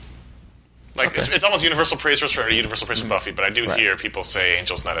Angel. Like Okay. it's almost universal praise for Serenity, universal praise for Buffy, but I do hear people say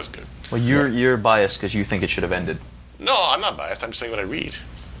Angel's not as good. Well, you're biased because you think it should have ended. No, I'm not biased. I'm just saying what I read.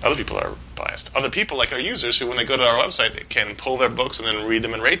 Other people are biased. Other people, like our users, who when they go to our website, they can pull their books and then read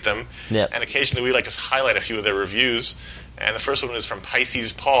them and rate them. Yep. And occasionally we like to highlight a few of their reviews. And the first one is from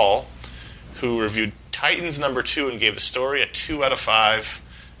Pisces Paul, who reviewed Titans number 2 and gave the story a 2 out of 5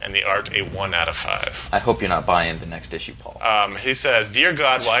 and the art a 1 out of 5. I hope you're not buying the next issue, Paul. He says, "Dear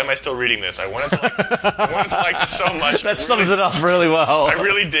God, why am I still reading this? I wanted to like this so much. that sums it up really well. I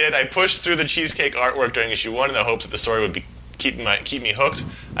really did. I pushed through the cheesecake artwork during issue 1 in the hopes that the story would keep me hooked.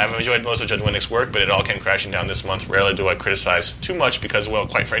 I've enjoyed most of Judge Winnick's work, but it all came crashing down this month. Rarely do I criticize too much because, well,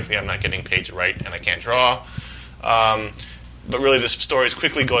 quite frankly, I'm not getting paid to write and I can't draw. But really, this story is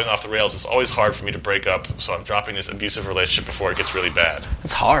quickly going off the rails. It's always hard for me to break up, so I'm dropping this abusive relationship before it gets really bad."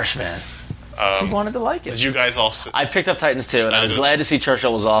 It's harsh, man. You wanted to like it. Did you guys all... I picked up Titans too, and I was glad to see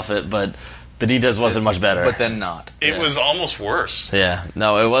Churchill was off it, but Benitez wasn't much better. But then not. It was almost worse. Yeah,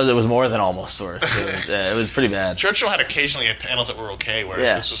 no, it was more than almost worse. It was pretty bad. Churchill had occasionally panels that were okay,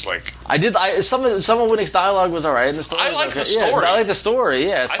 whereas this was like... Some of Winnick's dialogue was all right in the story. I like was the okay. story. Yeah, I like the story.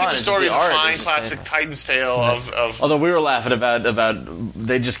 Yeah, it's I fine. think the It's story is just a art. fine It's just classic painful. Titans tale of... Although we were laughing about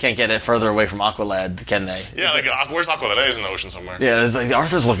they just can't get it further away from Aqualad, can they? Yeah, like, where's Aqua? That is in the ocean somewhere. Yeah, it's like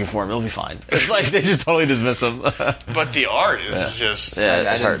Arthur's looking for him. He'll be fine. It's like they just totally dismiss him. But the art is just... Yeah, I it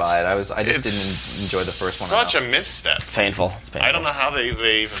didn't hurts. buy it. I just didn't enjoy the first one Such enough. a misstep. Painful. It's painful. I don't know how they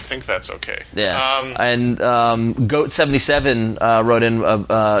even think that's okay. Yeah, and Goat77 wrote in,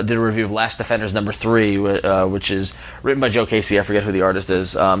 did a review of Last Defenders number 3, which is written by Joe Casey. I forget who the artist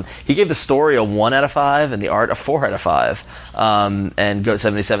is. He gave the story a 1 out of 5 and the art a 4 out of 5. And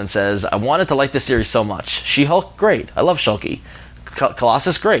Goat77 says, "I wanted to like this series so much. She-Hulk, great. I love Shulky.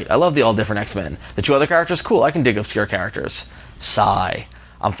 Colossus, great. I love the all different X-Men. The 2 other characters, cool. I can dig obscure characters. Sigh.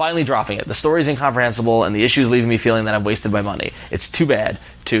 I'm finally dropping it. The story's incomprehensible, and the issue's leaving me feeling that I've wasted my money. It's too bad,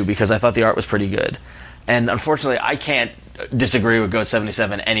 too, because I thought the art was pretty good. And unfortunately, I can't disagree with Goat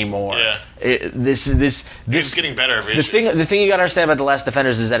 77 anymore. Yeah. This It's getting better every the issue. thing you got to understand about The Last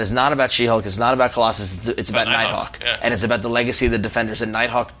Defenders is that it's not about She-Hulk, it's not about Colossus, it's about Nighthawk. Yeah. And it's about the legacy of the Defenders, and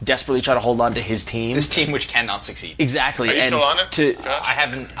Nighthawk desperately trying to hold on to his team. This team which cannot succeed. Exactly. Are you still on it? Josh? I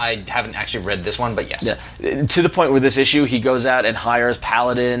haven't actually read this one, but yes. Yeah. To the point where this issue, he goes out and hires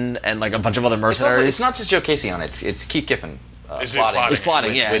Paladin and like a bunch of other mercenaries. It's not just Joe Casey on it. It's Keith Giffen. Is it plotting. He's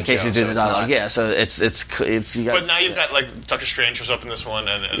plotting, with in case Joe, he's doing so the it's dialogue. not- Yeah, so it's you got. But now you've got like Doctor Strange shows up in this one,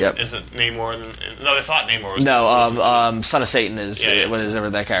 and Yep. isn't Namor? No, they thought Namor was. No, Son of Satan is Yeah. whatever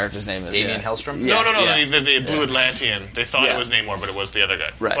that character's name is. Damian yeah. Hellstrom? Yeah. No, yeah. the Blue Atlantean. They thought Yeah. it was Namor, but it was the other guy.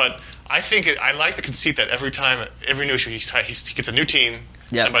 Right. But I think I like the conceit that every new issue, he gets a new team,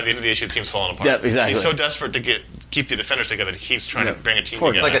 Yeah. and by the end of the issue, the team's falling apart. Yeah, exactly. He's so desperate to keep the Defenders together that he keeps trying to bring a team It's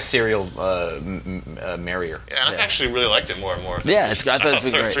together. like a serial marrier. Yeah, and I've actually really liked it more and more. Yeah, I I thought thought it's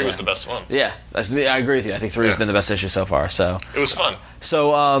been great, three was yeah. the best one. Yeah, I agree with you. I think 3 has Yeah. been the best issue so far. So It was fun.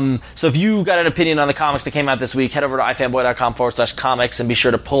 So if you got an opinion on the comics that came out this week, head over to ifanboy.com/comics and be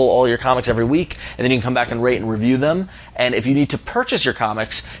sure to pull all your comics every week, and then you can come back and rate and review them. And if you need to purchase your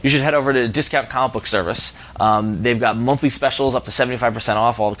comics, you should head over to Discount Comic Book Service. They've got monthly specials up to 75%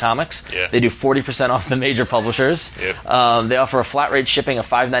 off all the comics. Yeah. They do 40% off the major publishers. Yep. They offer a flat rate shipping of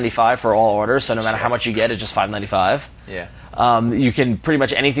 $5.95 for all orders, so no matter how much you get, it's just $5.95. Yeah. You can pretty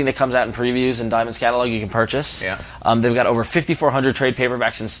much anything that comes out in previews and Diamond's catalog you can purchase. Yeah. They've got over 5,400 trade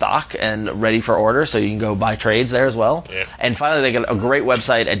paperbacks in stock and ready for order, so you can go buy trades there as well. Yeah. And finally, they got a great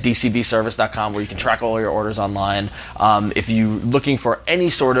website at dcbservice.com where you can track all your orders online. If you're looking for any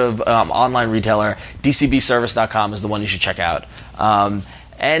sort of online retailer, dcbservice.com is the one you should check out.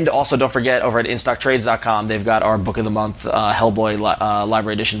 And also, don't forget, over at InStockTrades.com, they've got our Book of the Month, Hellboy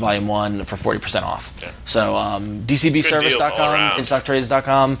Library Edition Volume 1 for 40% off. Yeah. So, deals all DCBService.com, around.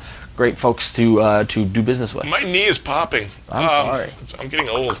 InStockTrades.com, great folks to do business with. My knee is popping. I'm sorry. I'm getting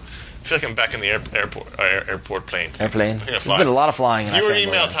old. I feel like I'm back in the airport plane. Airplane. I think There's that been a lot of flying in Viewer iFanboy.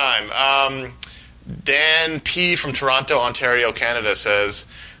 email time. Dan P. from Toronto, Ontario, Canada says,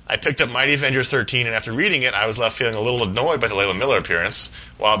 I picked up Mighty Avengers 13, and after reading it, I was left feeling a little annoyed by the Layla Miller appearance.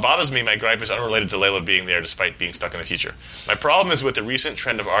 While it bothers me, my gripe is unrelated to Layla being there despite being stuck in the future. My problem is with the recent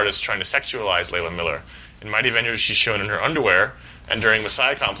trend of artists trying to sexualize Layla Miller. In Mighty Avengers, she's shown in her underwear, and during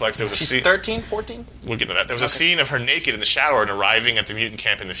Messiah Complex, there was a She's scene... 13, 14? We'll get to that. There was a scene of her naked in the shower and arriving at the mutant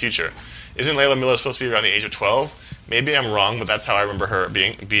camp in the future. Isn't Layla Miller supposed to be around the age of 12? Maybe I'm wrong, but that's how I remember her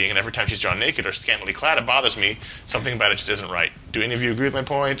being, and every time she's drawn naked or scantily clad, it bothers me. Something about it just isn't right. Do any of you agree with my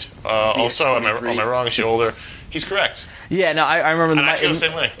point? Also, am I wrong? Is she older? He's correct. Yeah, no, I remember And I feel the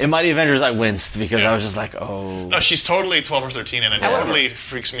same way. In Mighty Avengers, I winced because Yeah. I was just like, oh. No, she's totally 12 or 13, and it totally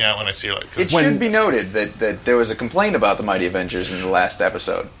freaks me out when I see her. Like, 'cause- It should be noted that there was a complaint about the Mighty Avengers in the last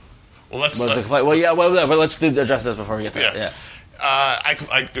episode. well, let's... Was the complaint? Well, yeah, well, let's address this before we get there. Yeah. Yeah.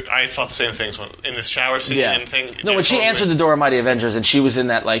 I thought the same things in the shower scene Yeah. and thing. No, when she totally- answered the door of Mighty Avengers and she was in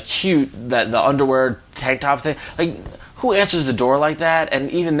that like cute the underwear tank top thing, like who answers the door like that?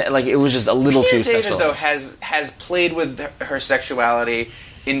 And even like it was just a little too David, sexual. though, has played with her sexuality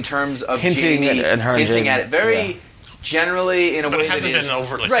in terms of Hinting Jamie, at her and hinting Jamie. at it very Yeah. generally in a But way it hasn't that is been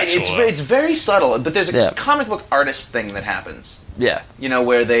overtly right. sexual, It's very subtle, but there's a Yeah. comic book artist thing that happens. Yeah. You know,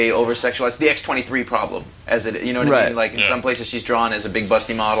 where they over sexualize the X-23 problem, as it. You know what I Right. mean? Like in Yeah. some places she's drawn as a big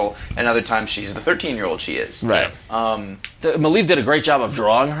busty model, and other times she's the 13-year-old she is. Right. Maleev did a great job of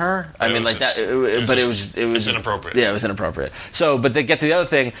drawing her. I It mean, was like just- that. it But was it was it's inappropriate. Yeah, it was inappropriate. So, but they get to the other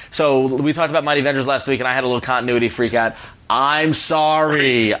thing. So we talked about Mighty Avengers last week, and I had a little continuity freak out. I'm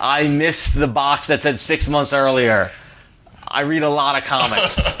sorry, I missed the box that said 6 months earlier. I read a lot of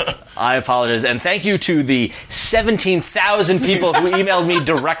comics. I apologize. And thank you to the 17,000 people who emailed me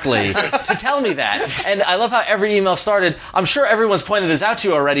directly to tell me that. And I love how every email started. I'm sure everyone's pointed this out to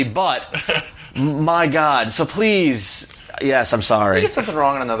you already, but my God. So please, yes, I'm sorry. Did I get something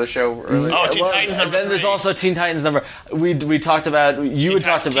wrong on another show earlier? Oh, Teen Titans number Then there's 3. also Teen Titans number. We talked about. You had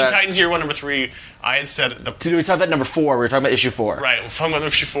talked Teen about. Titans Year 1, number 3. I had said We talked about number 4. We were talking about issue 4. Right, from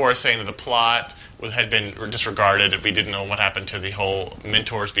issue 4, saying that the plot had been disregarded. We didn't know what happened to the whole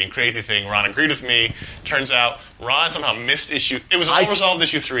mentors being crazy thing. Ron agreed with me. Turns out Ron somehow missed issue. It was all resolved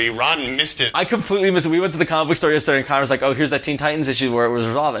issue 3. Ron missed it. I completely missed it. We went to the comic book store yesterday, and Connor's like, "Oh, here's that Teen Titans issue where it was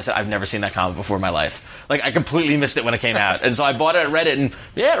resolved." I said, "I've never seen that comic before in my life. Like, I completely missed it when it came out." And so I bought it, read it, and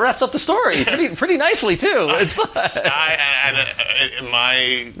yeah, it wraps up the story pretty nicely too. It's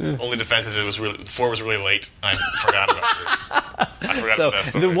my only defense is 4 was really late. I forgot about it. I forgot so about that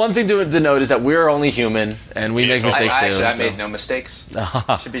story. the one thing to note is that we're only human, and we make mistakes too. I so. made no mistakes.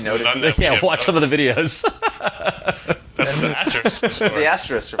 Should be noted. None that- Yeah, yeah, watch some of the videos. That's what the asterisk is for. The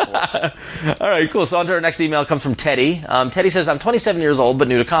asterisk report. All right, cool. So on to our next email. It comes from Teddy. Teddy says, I'm 27 years old, but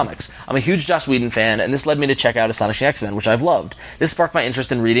new to comics. I'm a huge Joss Whedon fan, and this led me to check out Astonishing X-Men, which I've loved. This sparked my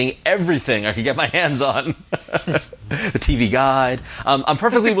interest in reading everything I could get my hands on. The TV guide. I'm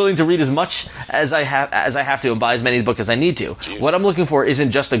perfectly willing to read as much as I have to and buy as many books as I need to. Jeez. What I'm looking for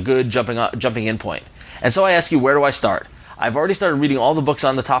isn't just a good jumping in point. And so I ask you, where do I start? I've already started reading all the books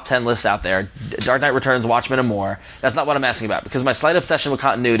on the top 10 lists out there, Dark Knight Returns, Watchmen, and more. That's not what I'm asking about. Because of my slight obsession with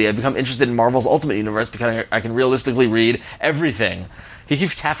continuity, I've become interested in Marvel's Ultimate Universe because I can realistically read everything. He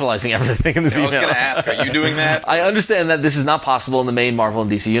keeps capitalizing everything in this email. I was going to ask, are you doing that? I understand that this is not possible in the main Marvel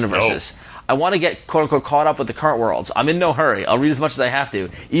and DC universes. I want to get, quote-unquote, caught up with the current worlds. I'm in no hurry. I'll read as much as I have to,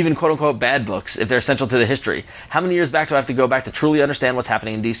 even, quote-unquote, bad books, if they're essential to the history. How many years back do I have to go back to truly understand what's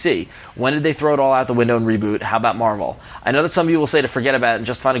happening in DC? When did they throw it all out the window and reboot? How about Marvel? I know that some of you will say to forget about it and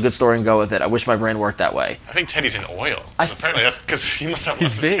just find a good story and go with it. I wish my brain worked that way. I think Teddy's in oil. Apparently that's because he must have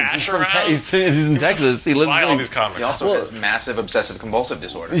lots of big. cash He's around. He's in Texas. He lives buy all big. these comics. He also has massive obsessive-compulsive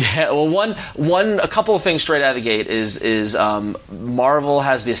disorder. Yeah, well, a couple of things straight out of the gate is Marvel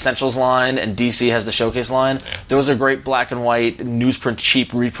has the Essentials line and DC has the Showcase line. Yeah. Those are great black and white newsprint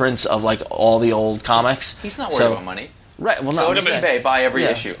cheap reprints of like all the old comics. He's not worried about money. Right. Well, no. Go to I'm saying- eBay, buy every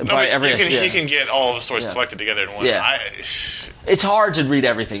issue. No, buy but every issue. he can get all the stories collected together in one. Yeah. It's hard to read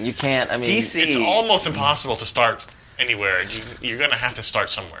everything. You can't. I mean, DC. It's almost impossible to start anywhere. You're going to have to start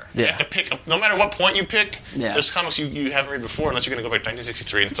somewhere. Yeah. You have to pick, no matter what point you pick, Yeah. there's comics you haven't read before unless you're going to go back to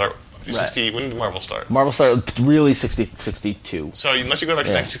 1963 and start. 60, when did Marvel start? Marvel started really 62. So unless you go back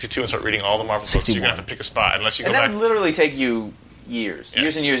to 1962 and start reading all the Marvel books, you're 61. going to have to pick a spot. Unless you go And that back. would literally take you years. Yeah.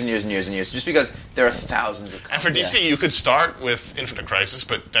 Years and years and years and years and years. Just because there are thousands of And for DC, you could start with Infinite Crisis,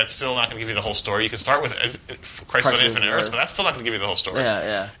 but that's still not going to give you the whole story. You can start with Crisis on Infinite Earths, but that's still not going to give you the whole story.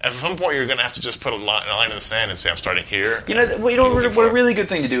 Yeah. At some point, you're going to have to just put a line in the sand and say, I'm starting here. You know, what a really good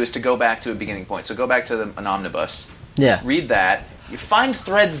thing to do is to go back to a beginning point. So go back to an omnibus. Yeah. Read that. You find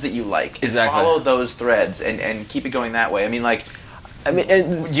threads that you like. And Exactly. follow those threads and keep it going that way. I mean, like,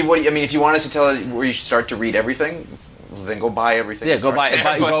 if you want us to tell you where you should start to read everything, well, then go buy everything. Yeah, and go start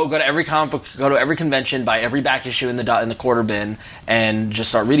there. go to every comic book, go to every convention, buy every back issue in the quarter bin, and just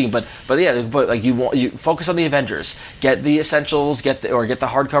start reading. But like you focus on the Avengers, get the Essentials, get the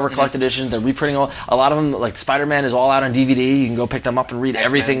hardcover collected editions. They're reprinting a lot of them. Like Spider-Man is all out on DVD. You can go pick them up and read X-Men,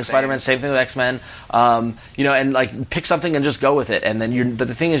 everything. same. Spider-Man, same thing with X-Men. And like pick something and just go with it. And then but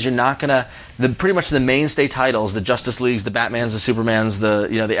the thing is, you're not gonna pretty much the mainstay titles, the Justice Leagues, the Batmans, the Supermans,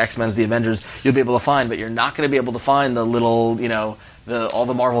 the X-Men's, the Avengers. You'll be able to find, but you're not gonna be able to find the little all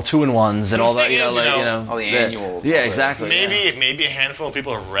the Marvel 2-in-1s and all that, all the annuals. Yeah, exactly. Maybe a handful of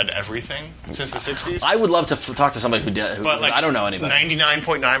people have read everything since the 60s. I would love to talk to somebody who did. But I don't know anybody.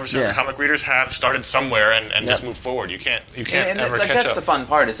 99.9% of comic readers have started somewhere and just moved forward. You can't And ever like, catch that's up. the fun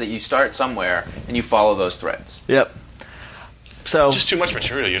part, is that you start somewhere and you follow those threads. Yep. So Just too much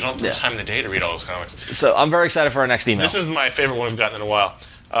material. You don't have the time in the day to read all those comics. So I'm very excited for our next email. This is my favorite one we've gotten in a while.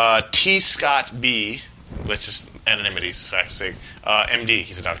 T. Scott B. Let's just anonymities, for fact's sake. MD.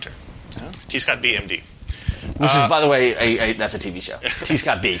 He's a doctor. Oh. T. Scott B. MD. Which is, by the way, that's a TV show. T.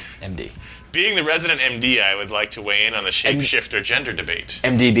 Scott B. MD. Being the resident MD, I would like to weigh in on the shapeshifter gender debate.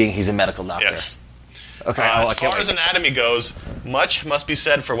 MD being he's a medical doctor. Yes. Okay. As I can't far as wait. anatomy goes, much must be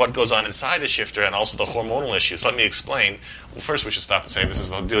said for what goes on inside the shifter and also the hormonal issues. Let me explain. Well, first we should stop and say this is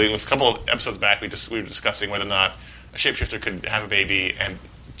dealing with a couple of episodes back. We were discussing whether or not a shapeshifter could have a baby and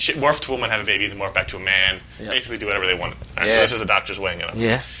morph to a woman, have a baby, then morph back to a man. Yep. Basically do whatever they want. All right, Yeah. so this is the doctor's weighing in on.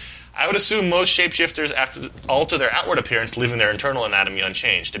 Yeah. I would assume most shapeshifters alter their outward appearance, leaving their internal anatomy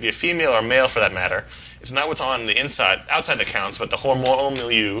unchanged. To be a female or male, for that matter, it's not what's on the outside that counts, but the hormonal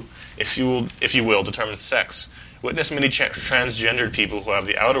milieu, if you will, determines sex. Witness many transgendered people who have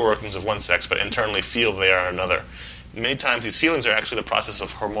the outer workings of one sex, but internally feel they are another. Many times, these feelings are actually the process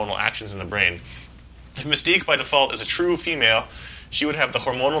of hormonal actions in the brain. If Mystique, by default, is a true female, she would have the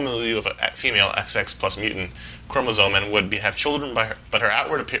hormonal milieu of a female XX plus mutant chromosome and would have children, but her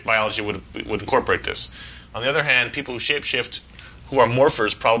outward biology would incorporate this. On the other hand, people who shapeshift, who are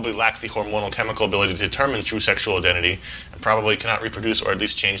morphers, probably lack the hormonal chemical ability to determine true sexual identity and probably cannot reproduce or at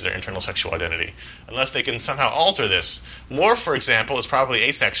least change their internal sexual identity. Unless they can somehow alter this. Morph, for example, is probably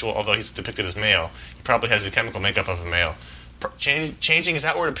asexual, although he's depicted as male. He probably has the chemical makeup of a male. Changing his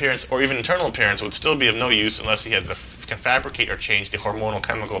outward appearance or even internal appearance would still be of no use unless he can fabricate or change the hormonal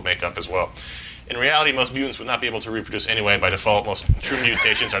chemical makeup as well. In reality, most mutants would not be able to reproduce anyway. By default, most true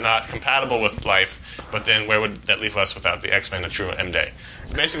mutations are not compatible with life, but then where would that leave us without the X-Men and true MD?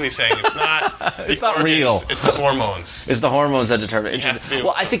 It's basically saying it's not. It's not real. It's the hormones. It's the hormones that determine. You have to be able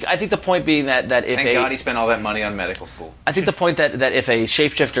Well, I think the point being that if Thank God he spent all that money on medical school. I think the point that if a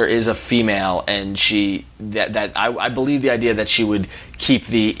shapeshifter is a female and I believe the idea that she would keep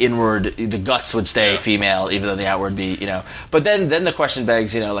the guts would stay female, even though the outward be, But then the question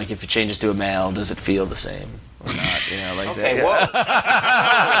begs, like if it changes to a male, does it feel the same or not? Okay, whoa.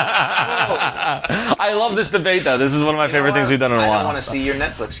 I love this debate, though. This is one of my favorite things we've done in a while. I don't want to see your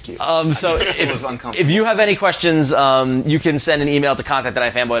Netflix queue. So if you have any questions, you can send an email to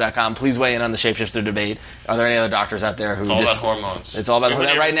contact@ifanboy.com. Please weigh in on the shapeshifter debate. Are there any other doctors out there who It's all about hormones. It's all about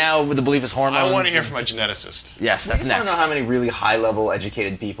hormones. Right now, the belief is hormones. I want to hear from a geneticist. Yes, that's I just next. want to know how many really high-level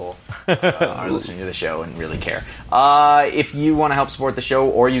educated people are listening to the show and really care. If you want to help support the show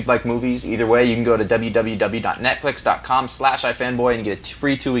or you'd like movies, either way, you can go to www.netflix.com/ifanboy and get a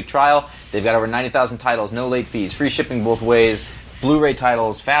free 2-week trial. They've got over 90,000 titles, no late fees, free shipping both ways, Blu-ray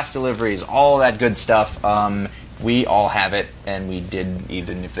titles, fast deliveries, all that good stuff. We all have it, and we did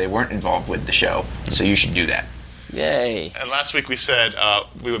even if they weren't involved with the show. So you should do that. Yay. And last week we said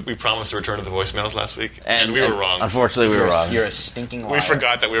we promised to return to the voicemails last week, and we were wrong. Unfortunately, we were wrong. You're a stinking liar. We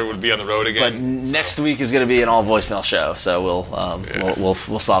forgot that we would be on the road But again. next week is going to be an all voicemail show, so we'll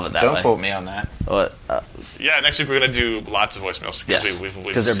solve it that way. Don't quote me on that. Yeah, next week we're going to do lots of voicemails because Yes, we've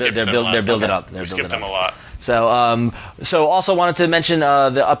because they're skipped them building last up. week. We skipped them a lot. So also wanted to mention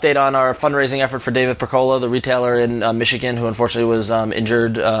the update on our fundraising effort for David Percola, the retailer in Michigan, who unfortunately was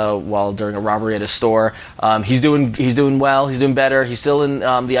injured while during a robbery at his store. He's doing well. He's doing better. He's still in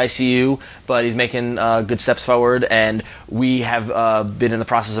the ICU, but he's making good steps forward. And we have been in the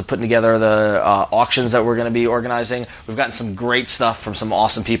process of putting together the auctions that we're going to be organizing. We've gotten some great stuff from some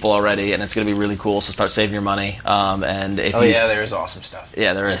awesome people already, and it's going to be really cool. So start saving your money. And if there is awesome stuff.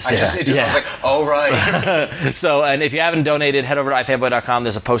 Yeah, there is. I was like, oh right. So, and if you haven't donated, head over to ifanboy.com.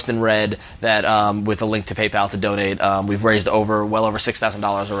 There's a post in red that with a link to PayPal to donate. We've raised well over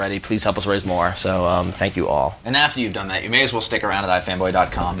 $6,000 already. Please help us raise more. So, thank you all. And after you've done that, you may as well stick around at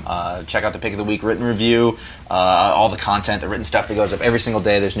ifanboy.com. Check out the Pick of the Week written review, all the content, the written stuff that goes up every single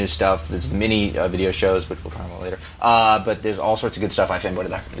day. There's new stuff. There's mini video shows, which we'll talk about later. But there's all sorts of good stuff at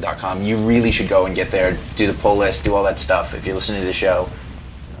ifanboy.com. You really should go and get there, do the pull list, do all that stuff. If you're listening to the show,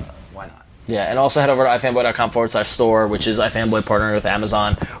 why not? Yeah, and also head over to ifanboy.com/store, which is iFanboy partnering with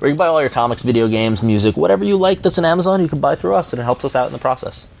Amazon, where you can buy all your comics, video games, music, whatever you like that's in Amazon, you can buy through us, and it helps us out in the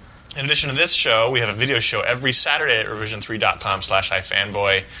process. In addition to this show, we have a video show every Saturday at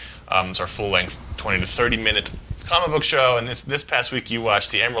revision3.com/ifanboy. It's our full-length 20 to 30-minute comic book show, and this past week you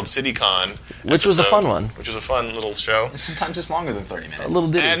watched the Emerald City Con Which was a fun one. Which was a fun little show. Sometimes it's longer than 30 minutes. A little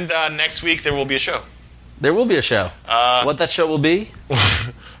ditty. And next week there will be a show. There will be a show. What that show will be?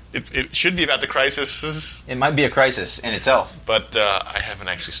 It should be about the crisis. It might be a crisis in itself. But I haven't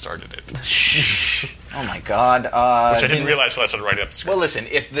actually started it. Oh my God. Which I didn't realize until I started writing up the script. Well, listen,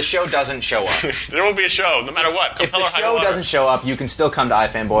 if the show doesn't show up... There will be a show, no matter what. If the show doesn't show up, you can still come to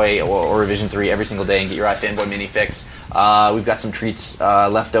iFanboy or Revision 3 every single day and get your iFanboy mini fix. We've got some treats,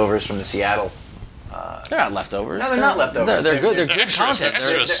 leftovers from the Seattle. They're not leftovers. No, they're not leftovers. They're good. They're They're good extras. content.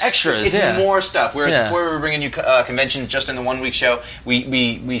 They're extras. They're extras. It's more stuff. Whereas before we were bringing you conventions just in the 1 week show,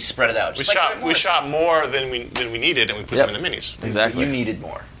 we spread it out. We shot more than we needed, and we put them in the minis. Exactly. You needed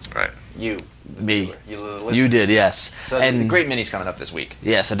more. Right. Me. You did, yes. So and the great minis coming up this week.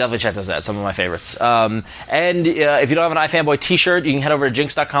 Yeah, so definitely check those out. Some of my favorites. And if you don't have an iFanboy t-shirt, you can head over to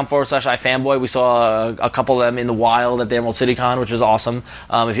jinx.com/iFanboy. We saw a couple of them in the wild at the Emerald City Con, which was awesome.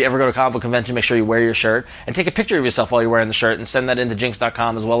 If you ever go to a comic book convention, make sure you wear your shirt. And take a picture of yourself while you're wearing the shirt and send that into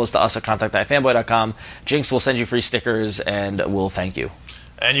jinx.com as well as to us at contact@ifanboy.com. Jinx will send you free stickers and we'll thank you.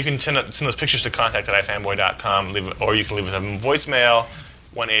 And you can send those pictures to contact@ifanboy.com, or you can leave us a voicemail,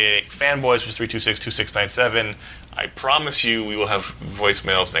 1-888-FANBOYS, which is 326-2697. I promise you we will have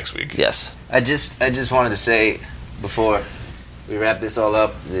voicemails next week. Yes. I just wanted to say, before we wrap this all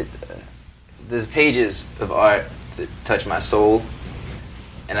up, that there's pages of art that touch my soul,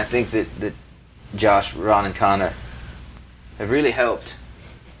 and I think that Josh, Ron, and Connor have really helped.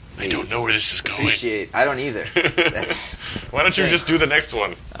 I don't know where this is going. I don't either. That's Why don't you just do the next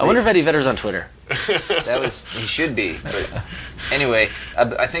one? I wonder if Eddie Vedder's on Twitter. he should be. But anyway,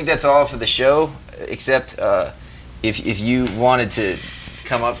 I think that's all for the show. Except if you wanted to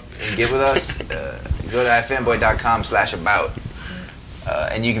come up and get with us, go to ifanboy.com/about,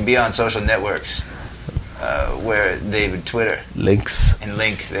 and you can be on social networks where they would Twitter Links. and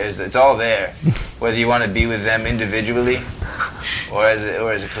link. It's all there. Whether you want to be with them individually or as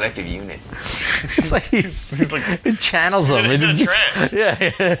a collective unit. It's like he channels them. He's in a trance. Yeah.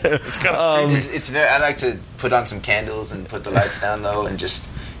 It's kind of It's very. I like to put on some candles and put the lights down low and just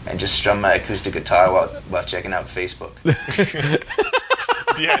strum my acoustic guitar while checking out Facebook.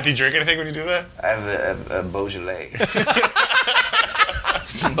 do you drink anything when you do that? I have a Beaujolais.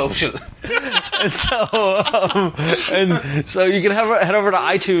 Beaujolais. And so you can head over to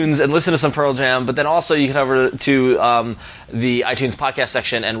iTunes and listen to some Pearl Jam, but then also you can head over to the iTunes podcast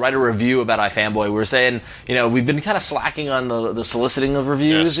section and write a review about iFanboy. We were saying, we've been kind of slacking on the soliciting of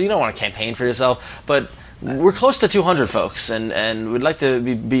reviews. Yes. You don't want to campaign for yourself, but we're close to 200 folks, and we'd like to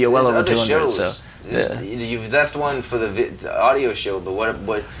be well over 200. Shows. So. Yeah. You've left one for the audio show, but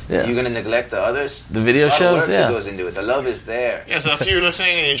what Yeah. you're going to neglect the others? The video There's a lot of shows, work that goes into it. The love is there. Yeah, so if you're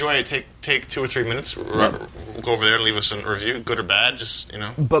listening and you enjoy it, take 2 or 3 minutes, go over there and leave us a review, good or bad, just,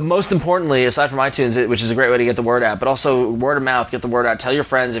 But most importantly, aside from iTunes, which is a great way to get the word out, but also word of mouth, get the word out. Tell your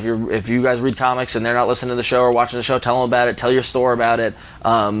friends if you guys read comics and they're not listening to the show or watching the show, tell them about it. Tell your store about it.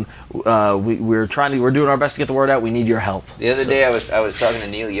 We're doing our best to get the word out. We need your help. The other day, I was talking to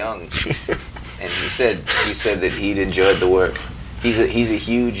Neil Young, and he said that he'd enjoyed the work. He's a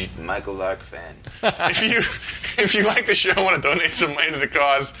huge Michael Lark fan. If you like the show and want to donate some money to the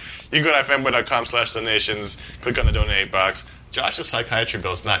cause, you can go to ifanboy.com/donations, click on the donate box. Josh's psychiatry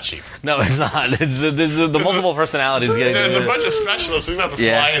bill is not cheap. No, it's not. It's the multiple personalities getting. There's a bunch of specialists. We've got to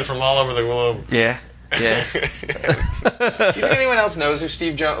fly in from all over the globe. Yeah. Do you think anyone else knows who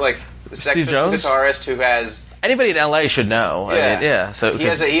Steve Jones, the Steve Jones? guitarist who has? Anybody in LA should know. Yeah. So he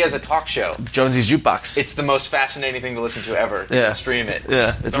has a talk show. Jonesy's Jukebox. It's the most fascinating thing to listen to ever. Yeah. You can stream it.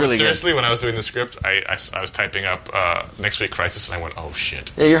 Yeah, it's really seriously, good. when I was doing the script, I was typing up Next Week Crisis, and I went, oh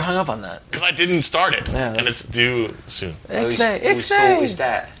shit. Yeah, you're hung up on that. Because I didn't start it, Yeah, and it's due soon. X-Day. Whose fault is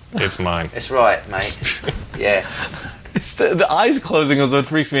that? It's mine. It's right, mate. Yeah. It's the eyes closing is what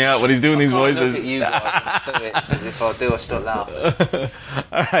freaks me out when he's doing these voices. Look at you guys and do it, because if I do, I start laughing.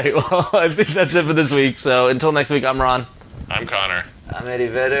 All right, well, I think that's it for this week. So until next week, I'm Ron. I'm Connor. I'm Eddie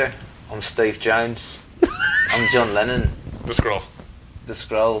Vedder. I'm Steve Jones. I'm John Lennon. The Scroll. The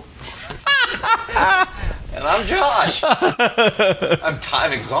Scroll. And I'm Josh. I'm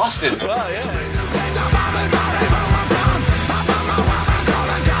time exhausted. Oh, yeah.